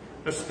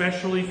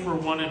 especially for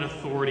one in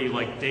authority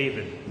like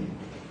David.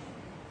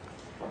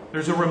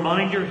 There's a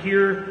reminder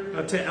here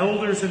to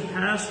elders and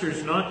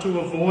pastors not to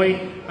avoid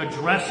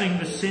addressing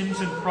the sins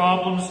and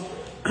problems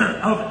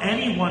of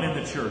anyone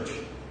in the church,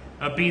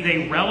 be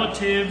they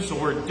relatives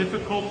or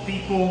difficult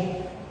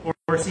people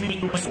or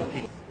seemingly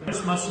people.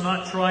 This must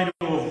not try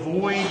to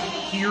avoid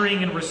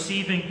hearing and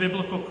receiving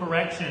biblical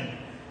correction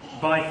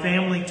by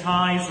family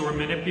ties or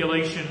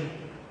manipulation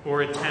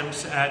or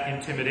attempts at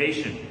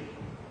intimidation.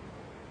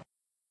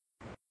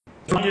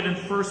 In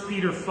 1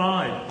 Peter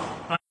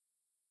 5,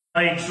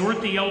 I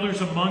exhort the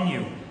elders among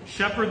you,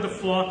 shepherd the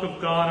flock of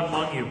God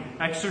among you,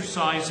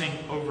 exercising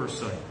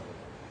oversight,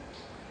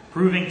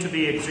 proving to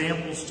be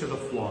examples to the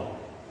flock.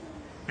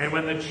 And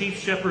when the chief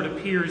shepherd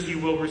appears, you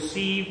will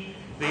receive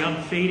the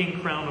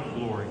unfading crown of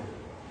glory.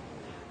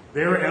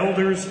 Their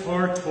elders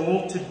are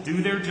told to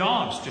do their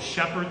jobs, to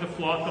shepherd the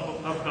flock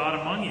of God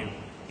among you,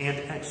 and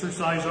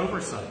exercise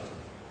oversight.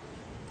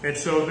 And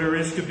so there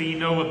is to be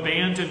no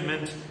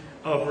abandonment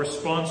of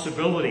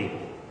responsibility.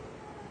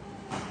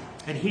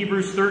 And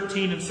Hebrews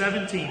 13 and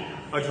 17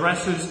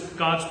 addresses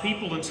God's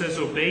people and says,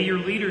 "Obey your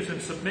leaders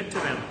and submit to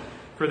them,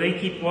 for they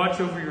keep watch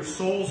over your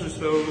souls as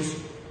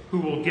those who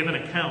will give an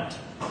account.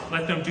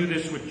 Let them do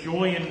this with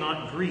joy and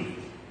not grief,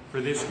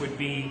 for this would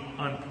be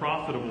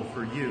unprofitable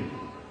for you."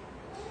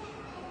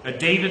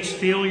 David's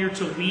failure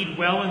to lead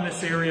well in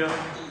this area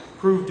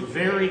proved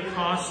very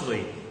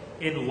costly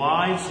in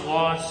lives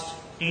lost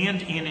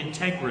and in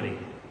integrity.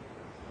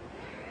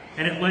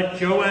 And it let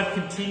Joab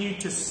continue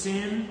to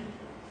sin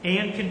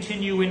and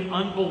continue in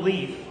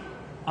unbelief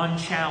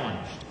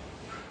unchallenged.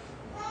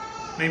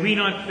 May we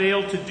not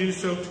fail to do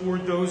so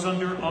toward those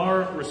under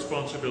our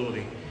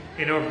responsibility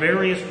in our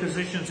various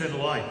positions in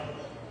life.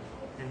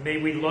 And may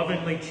we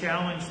lovingly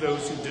challenge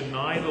those who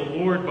deny the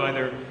Lord by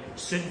their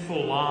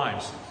sinful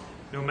lives,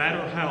 no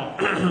matter how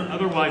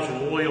otherwise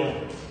loyal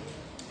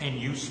and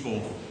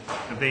useful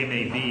they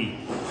may be.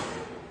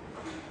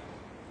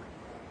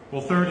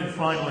 Well, third and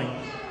finally,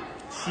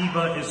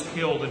 Sheba is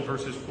killed in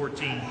verses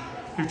 14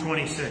 through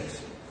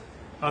 26.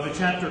 The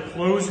chapter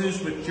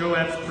closes with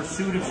Joab's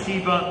pursuit of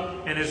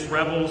Sheba and his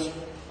rebels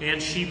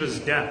and Sheba's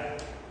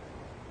death.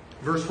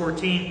 Verse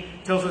 14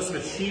 tells us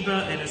that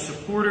Sheba and his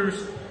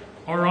supporters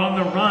are on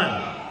the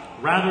run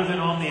rather than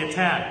on the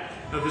attack.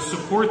 The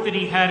support that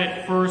he had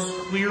at first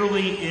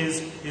clearly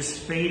is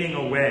fading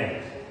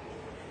away.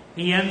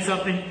 He ends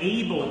up in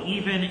Abel,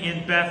 even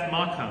in Beth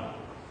Makkah,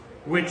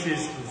 which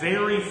is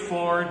very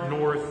far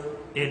north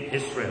in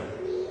Israel.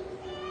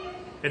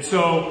 And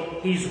so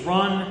he's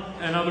run,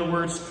 in other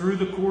words, through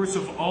the course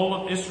of all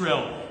of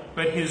Israel,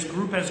 but his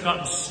group has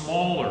gotten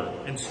smaller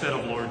instead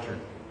of larger.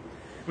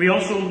 We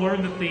also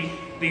learn that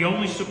the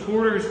only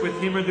supporters with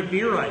him are the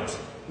Berites,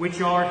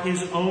 which are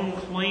his own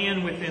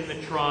clan within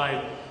the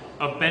tribe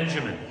of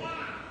Benjamin.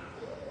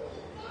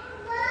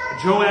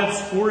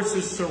 Joab's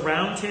forces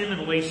surround him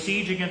and lay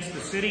siege against the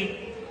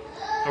city.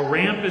 A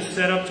ramp is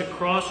set up to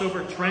cross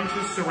over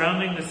trenches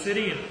surrounding the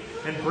city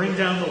and bring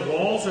down the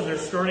walls, and they're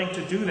starting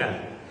to do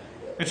that.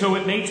 And so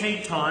it may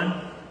take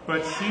time,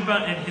 but Sheba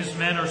and his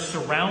men are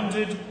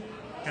surrounded,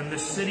 and the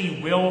city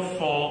will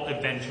fall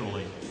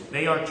eventually.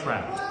 They are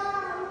trapped.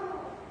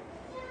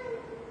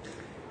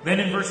 Then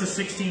in verses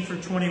 16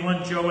 through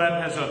 21,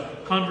 Joab has a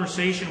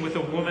conversation with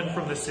a woman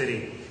from the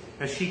city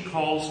as she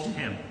calls to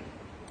him.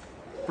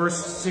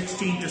 Verse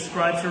 16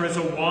 describes her as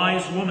a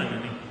wise woman,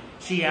 and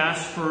she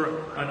asks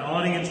for an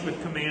audience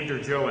with Commander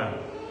Joab.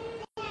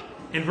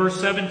 In verse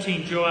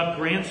 17, Joab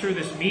grants her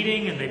this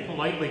meeting, and they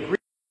politely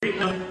greet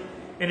her.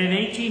 And in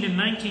 18 and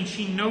 19,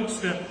 she notes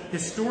the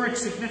historic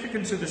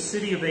significance of the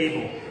city of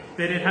Abel,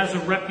 that it has a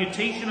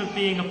reputation of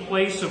being a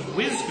place of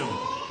wisdom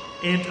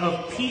and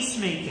of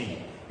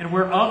peacemaking, and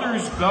where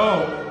others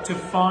go to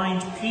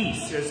find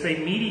peace as they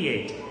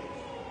mediate.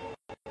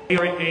 They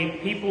are a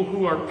people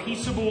who are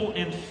peaceable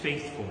and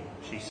faithful,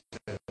 she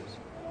says.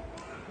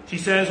 She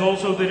says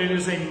also that it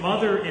is a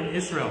mother in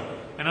Israel.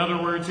 In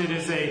other words, it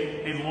is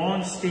a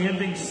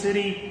long-standing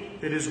city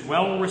that is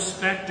well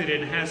respected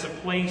and has a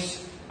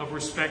place of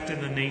respect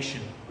in the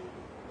nation.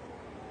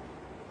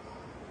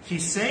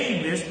 She's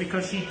saying this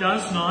because she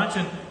does not,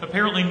 and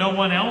apparently no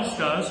one else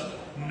does,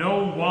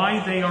 know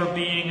why they are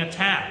being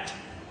attacked.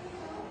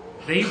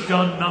 They've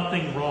done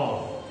nothing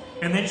wrong.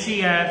 And then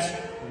she adds,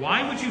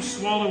 why would you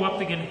swallow up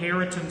the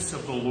inheritance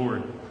of the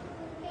Lord?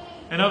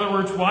 In other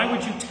words, why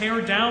would you tear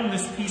down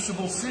this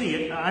peaceable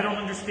city? I don't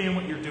understand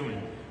what you're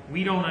doing.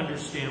 We don't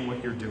understand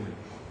what you're doing.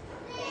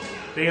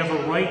 They have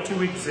a right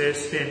to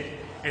exist,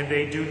 and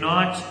they do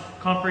not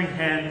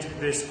comprehend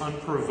this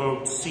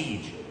unprovoked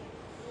siege.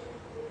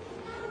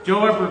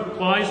 Joab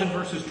replies in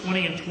verses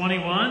 20 and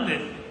 21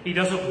 that he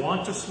doesn't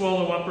want to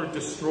swallow up or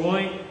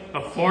destroy.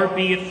 Far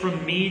be it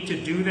from me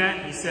to do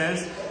that, he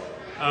says,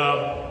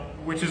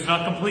 which is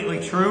not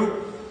completely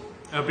true,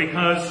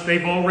 because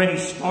they've already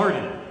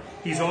started.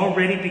 He's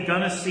already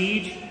begun a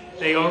siege.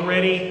 They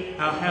already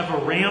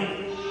have a ramp,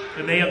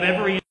 and they have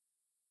every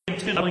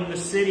intention of the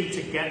city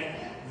to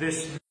get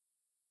this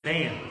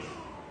man.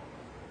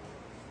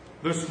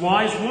 This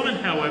wise woman,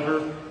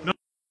 however, not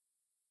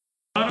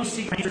only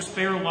seeks to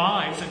spare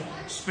lives and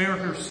spare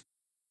her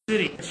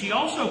city, she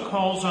also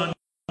calls on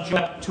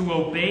Joab to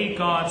obey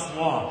God's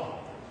law.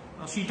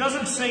 Now, she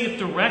doesn't say it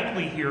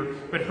directly here,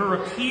 but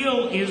her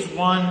appeal is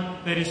one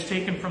that is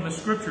taken from the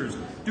Scriptures.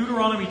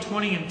 Deuteronomy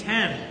 20 and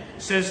 10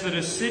 says that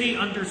a city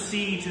under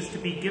siege is to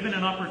be given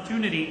an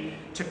opportunity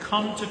to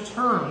come to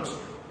terms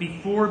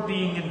before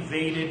being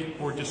invaded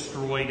or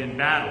destroyed in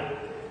battle.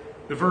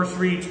 The verse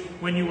reads,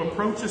 when you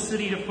approach a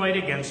city to fight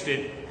against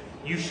it,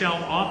 you shall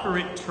offer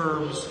it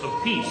terms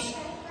of peace.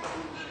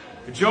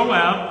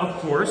 Joab,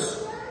 of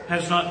course,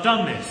 has not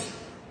done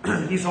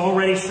this. He's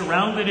already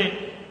surrounded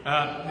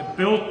it,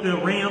 built the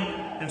ramp,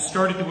 and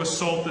started to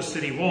assault the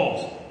city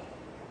walls.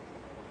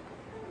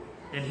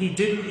 And he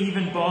didn't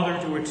even bother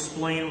to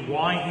explain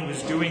why he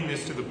was doing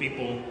this to the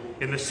people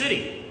in the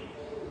city.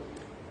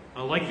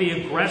 Like the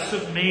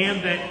aggressive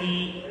man that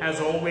he has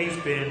always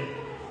been,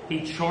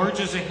 he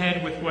charges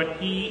ahead with what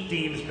he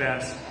deems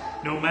best,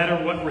 no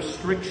matter what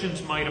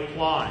restrictions might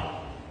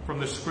apply from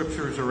the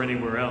Scriptures or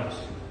anywhere else.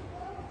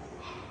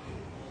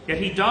 Yet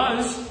he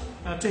does,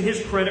 to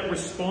his credit,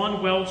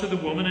 respond well to the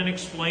woman and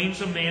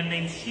explains a man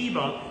named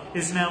Sheba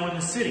is now in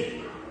the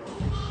city.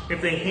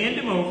 If they hand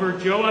him over,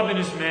 Joab and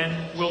his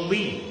men will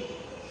leave.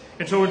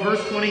 And so in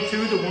verse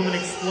 22, the woman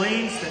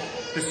explains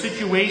the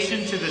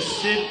situation to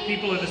the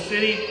people of the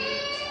city,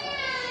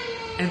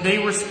 and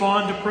they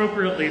respond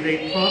appropriately.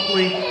 They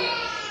promptly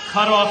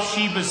cut off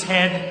Sheba's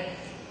head,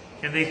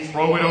 and they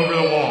throw it over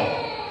the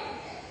wall.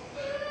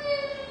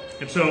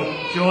 And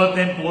so Joab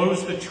then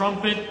blows the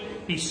trumpet.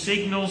 He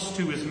signals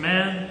to his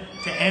men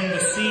to end the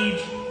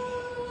siege,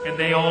 and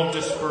they all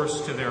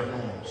disperse to their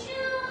homes.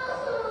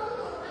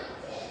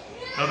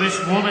 Now this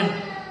woman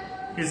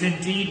is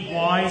indeed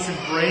wise and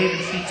brave,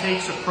 and she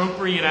takes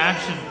appropriate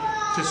action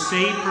to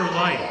save her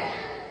life,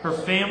 her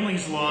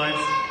family's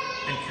lives,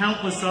 and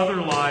countless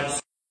other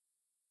lives.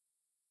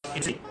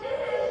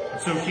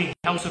 So she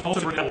helps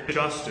with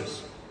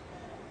justice.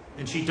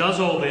 And she does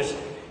all this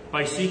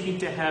by seeking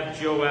to have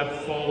Joab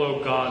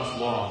follow God's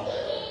law.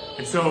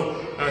 And so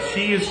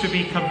she is to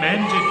be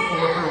commended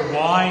for her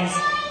wise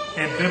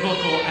and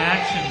biblical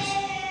actions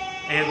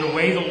and the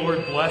way the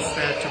Lord blessed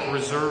that to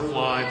preserve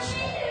lives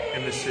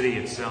in the city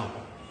itself.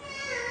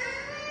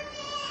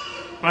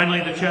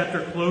 Finally, the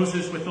chapter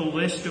closes with a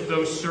list of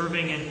those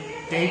serving in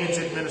David's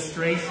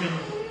administration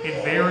in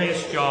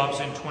various jobs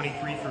in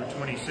 23 through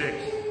 26.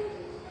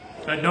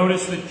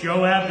 Notice that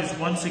Joab is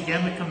once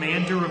again the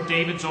commander of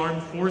David's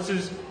armed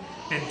forces.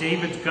 and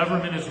David's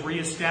government is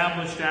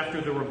reestablished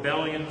after the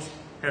rebellions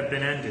have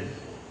been ended.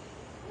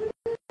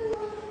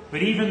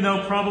 But even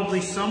though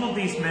probably some of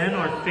these men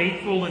are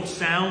faithful and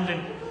sound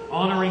in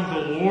honoring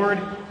the Lord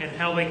and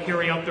how they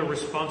carry out their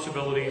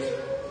responsibilities,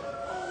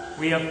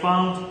 we have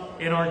found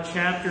in our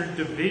chapter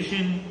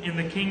division in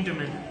the kingdom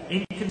and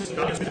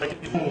inconsistency,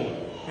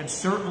 and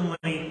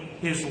certainly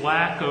his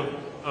lack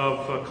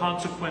of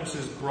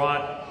consequences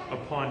brought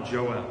upon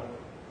Joab.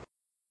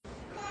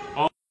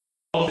 All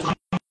of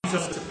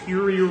Jesus'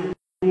 superior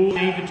rule,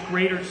 David's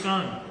greater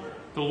son,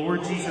 the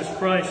Lord Jesus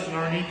Christ, and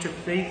our need to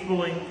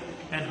faithfully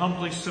and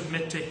humbly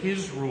submit to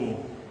his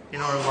rule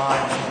in our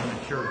lives and in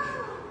the church.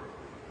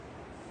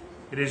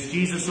 It is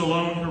Jesus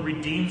alone who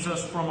redeems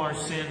us from our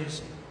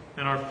sins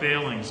and our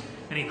failings,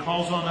 and he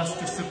calls on us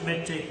to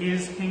submit to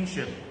his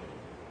kingship,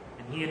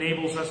 and he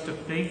enables us to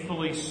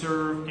faithfully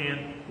serve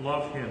and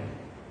love him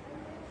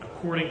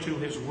according to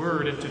his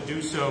word, and to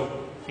do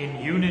so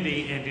in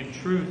unity and in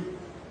truth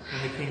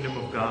in the kingdom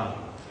of God.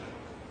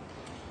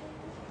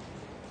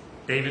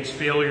 David's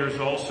failures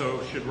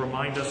also should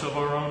remind us of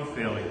our own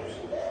failures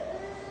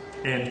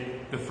and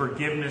the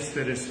forgiveness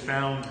that is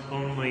found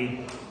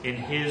only in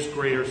his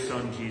greater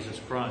Son, Jesus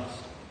Christ.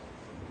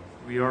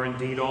 We are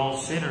indeed all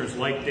sinners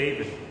like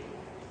David,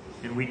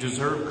 and we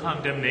deserve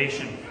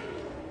condemnation,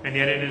 and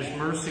yet in his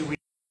mercy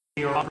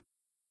we are offered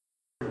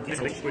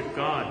forgiveness with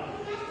God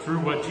through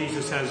what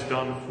Jesus has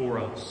done for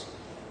us.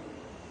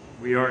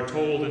 We are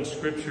told in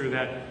Scripture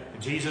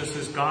that Jesus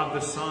is God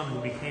the Son,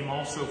 who became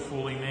also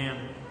fully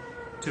man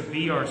to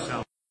be our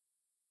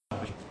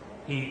salvation.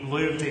 He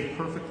lived a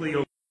perfectly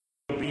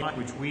obedient life,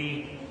 which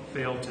we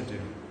fail to do.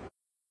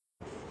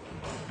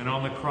 And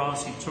on the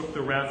cross, he took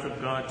the wrath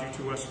of God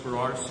due to us for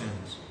our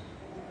sins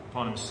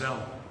upon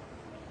himself.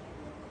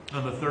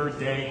 On the third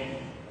day,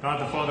 God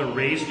the Father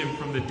raised him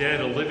from the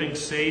dead, a living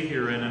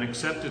Savior and an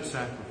accepted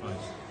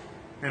sacrifice.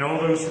 And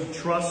all those who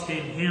trust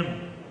in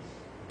him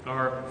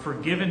are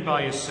forgiven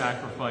by his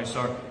sacrifice,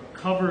 are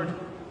covered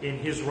in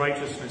his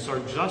righteousness, are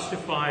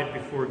justified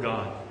before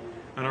God,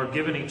 and are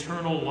given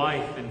eternal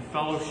life and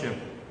fellowship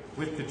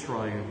with the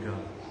triune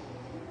God.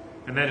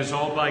 And that is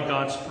all by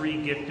God's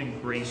free gift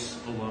and grace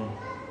alone.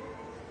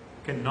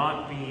 It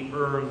cannot be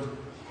earned,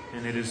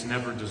 and it is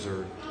never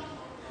deserved.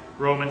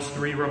 Romans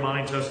 3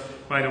 reminds us,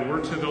 by the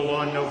works of the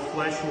law no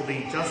flesh will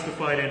be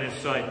justified in his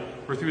sight,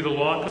 for through the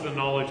law comes the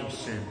knowledge of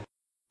sin.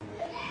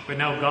 But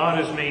now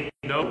God has made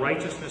no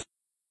righteousness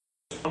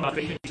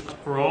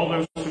for all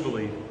those who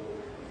believe.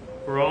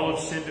 For all have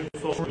sinned and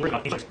fall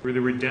short through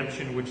the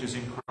redemption which is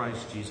in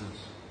Christ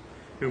Jesus,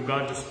 whom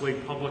God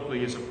displayed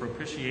publicly as a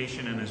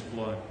propitiation in his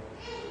blood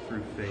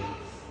through faith.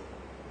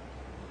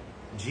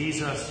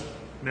 Jesus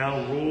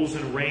now rules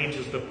and reigns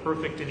as the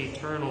perfect and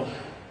eternal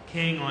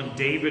King on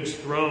David's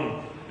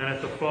throne and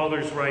at the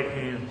Father's right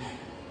hand.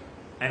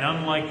 And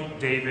unlike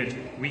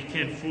David, we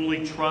can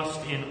fully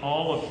trust in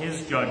all of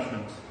his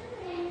judgments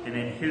and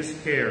in his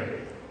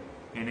care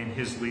and in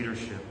his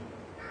leadership.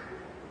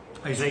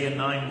 Isaiah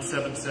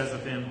 9:7 says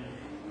of him,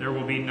 "There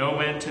will be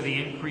no end to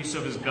the increase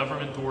of his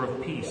government or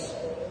of peace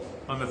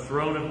on the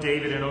throne of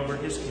David and over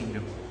his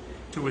kingdom,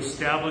 to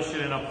establish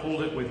it and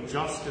uphold it with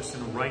justice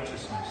and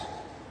righteousness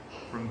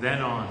from then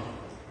on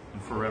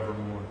and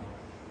forevermore."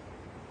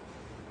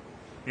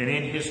 And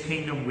in his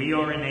kingdom we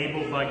are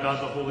enabled by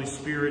God the Holy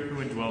Spirit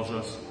who indwells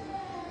us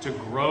to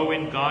grow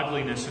in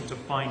godliness and to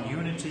find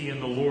unity in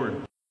the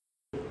Lord,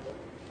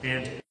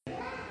 and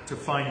to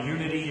find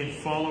unity in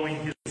following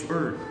his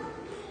word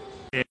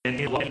and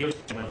in loving.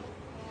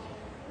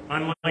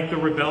 Unlike the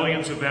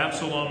rebellions of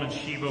Absalom and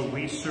Sheba,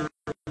 we serve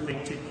the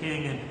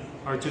King and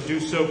are to do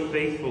so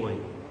faithfully,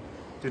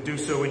 to do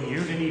so in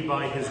unity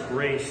by his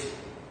grace,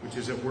 which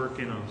is at work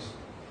in us.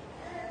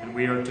 And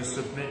we are to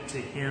submit to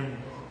him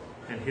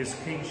and his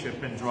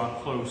kingship and draw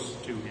close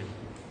to him.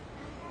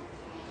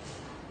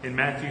 In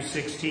Matthew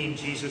 16,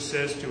 Jesus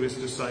says to his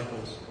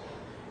disciples,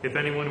 "If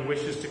anyone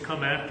wishes to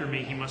come after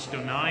me, he must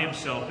deny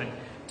himself and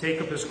take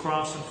up his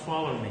cross and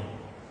follow me.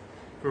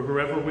 For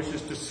whoever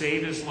wishes to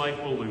save his life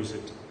will lose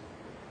it,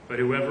 but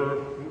whoever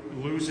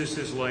loses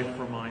his life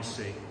for my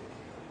sake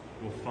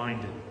will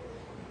find it."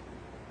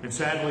 And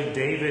sadly,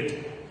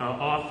 David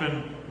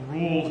often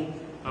ruled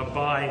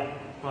by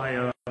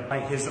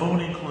his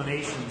own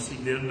inclinations. He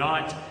did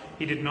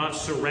not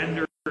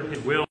surrender his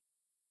will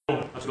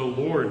to the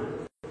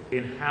Lord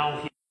in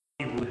how he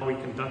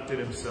conducted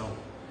himself,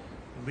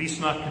 at least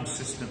not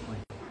consistently.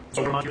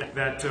 So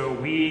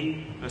that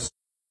we,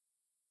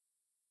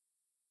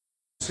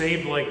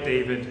 saved like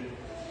David,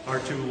 are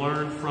to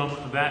learn from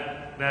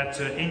that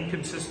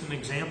inconsistent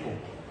example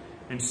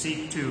and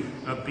seek to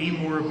be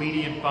more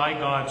obedient by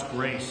God's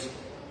grace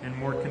and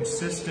more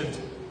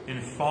consistent in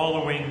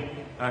following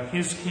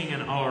his King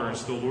and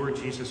ours, the Lord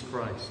Jesus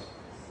Christ,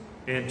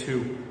 and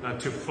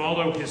to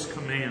follow his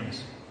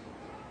commands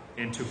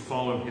and to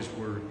follow his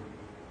word.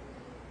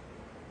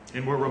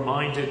 And we're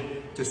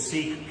reminded to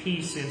seek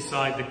peace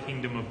inside the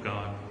kingdom of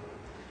God.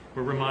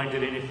 We're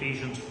reminded in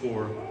Ephesians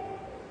 4,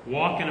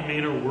 "Walk in a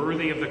manner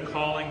worthy of the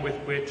calling with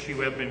which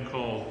you have been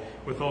called,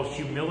 with all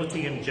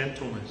humility and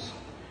gentleness,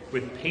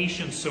 with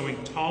patience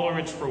showing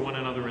tolerance for one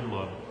another in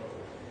love,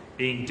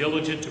 being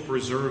diligent to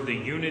preserve the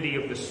unity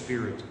of the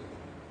Spirit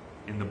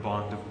in the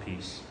bond of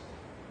peace.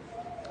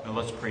 Now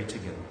let's pray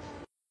together.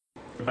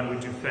 God, we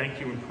do thank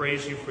you and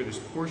praise you for this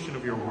portion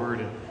of your word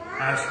and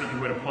ask that you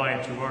would apply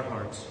it to our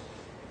hearts.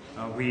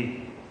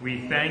 We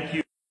thank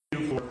you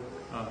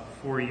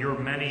for your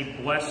many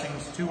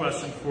blessings to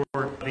us and for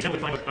the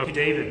example of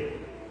David.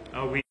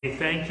 We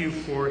thank you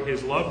for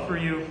his love for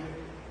you,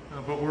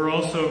 but we're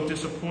also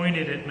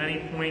disappointed at many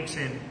points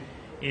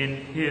in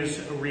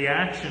his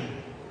reaction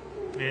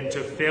and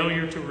to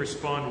failure to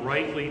respond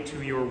rightly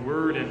to your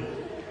word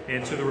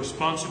and to the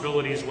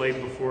responsibilities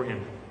laid before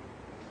him.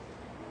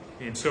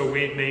 And so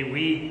may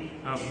we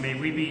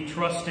be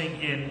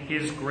trusting in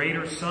his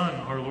greater Son,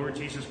 our Lord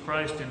Jesus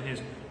Christ, and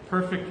his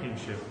perfect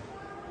kingship.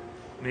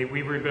 May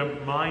we be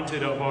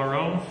reminded of our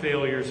own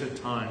failures at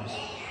times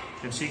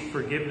and seek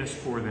forgiveness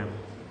for them.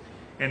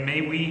 And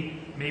may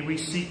we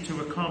seek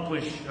to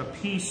accomplish a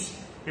peace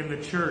in the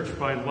church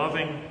by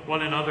loving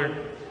one another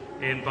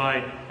and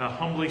by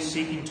humbly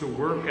seeking to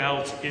work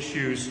out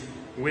issues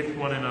with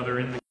one another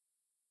in the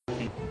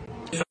kingdom.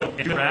 So,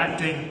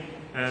 interacting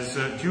as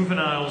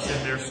juveniles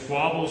in their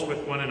squabbles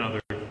with one another.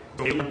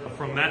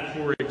 From that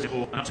poor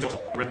example,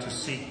 to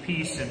seek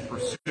peace and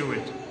pursue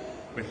it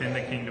within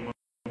the kingdom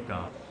of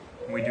God.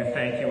 And we do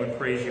thank you and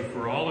praise you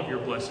for all of your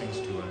blessings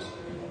to us.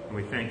 And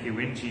we thank you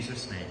in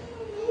Jesus' name.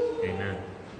 Amen.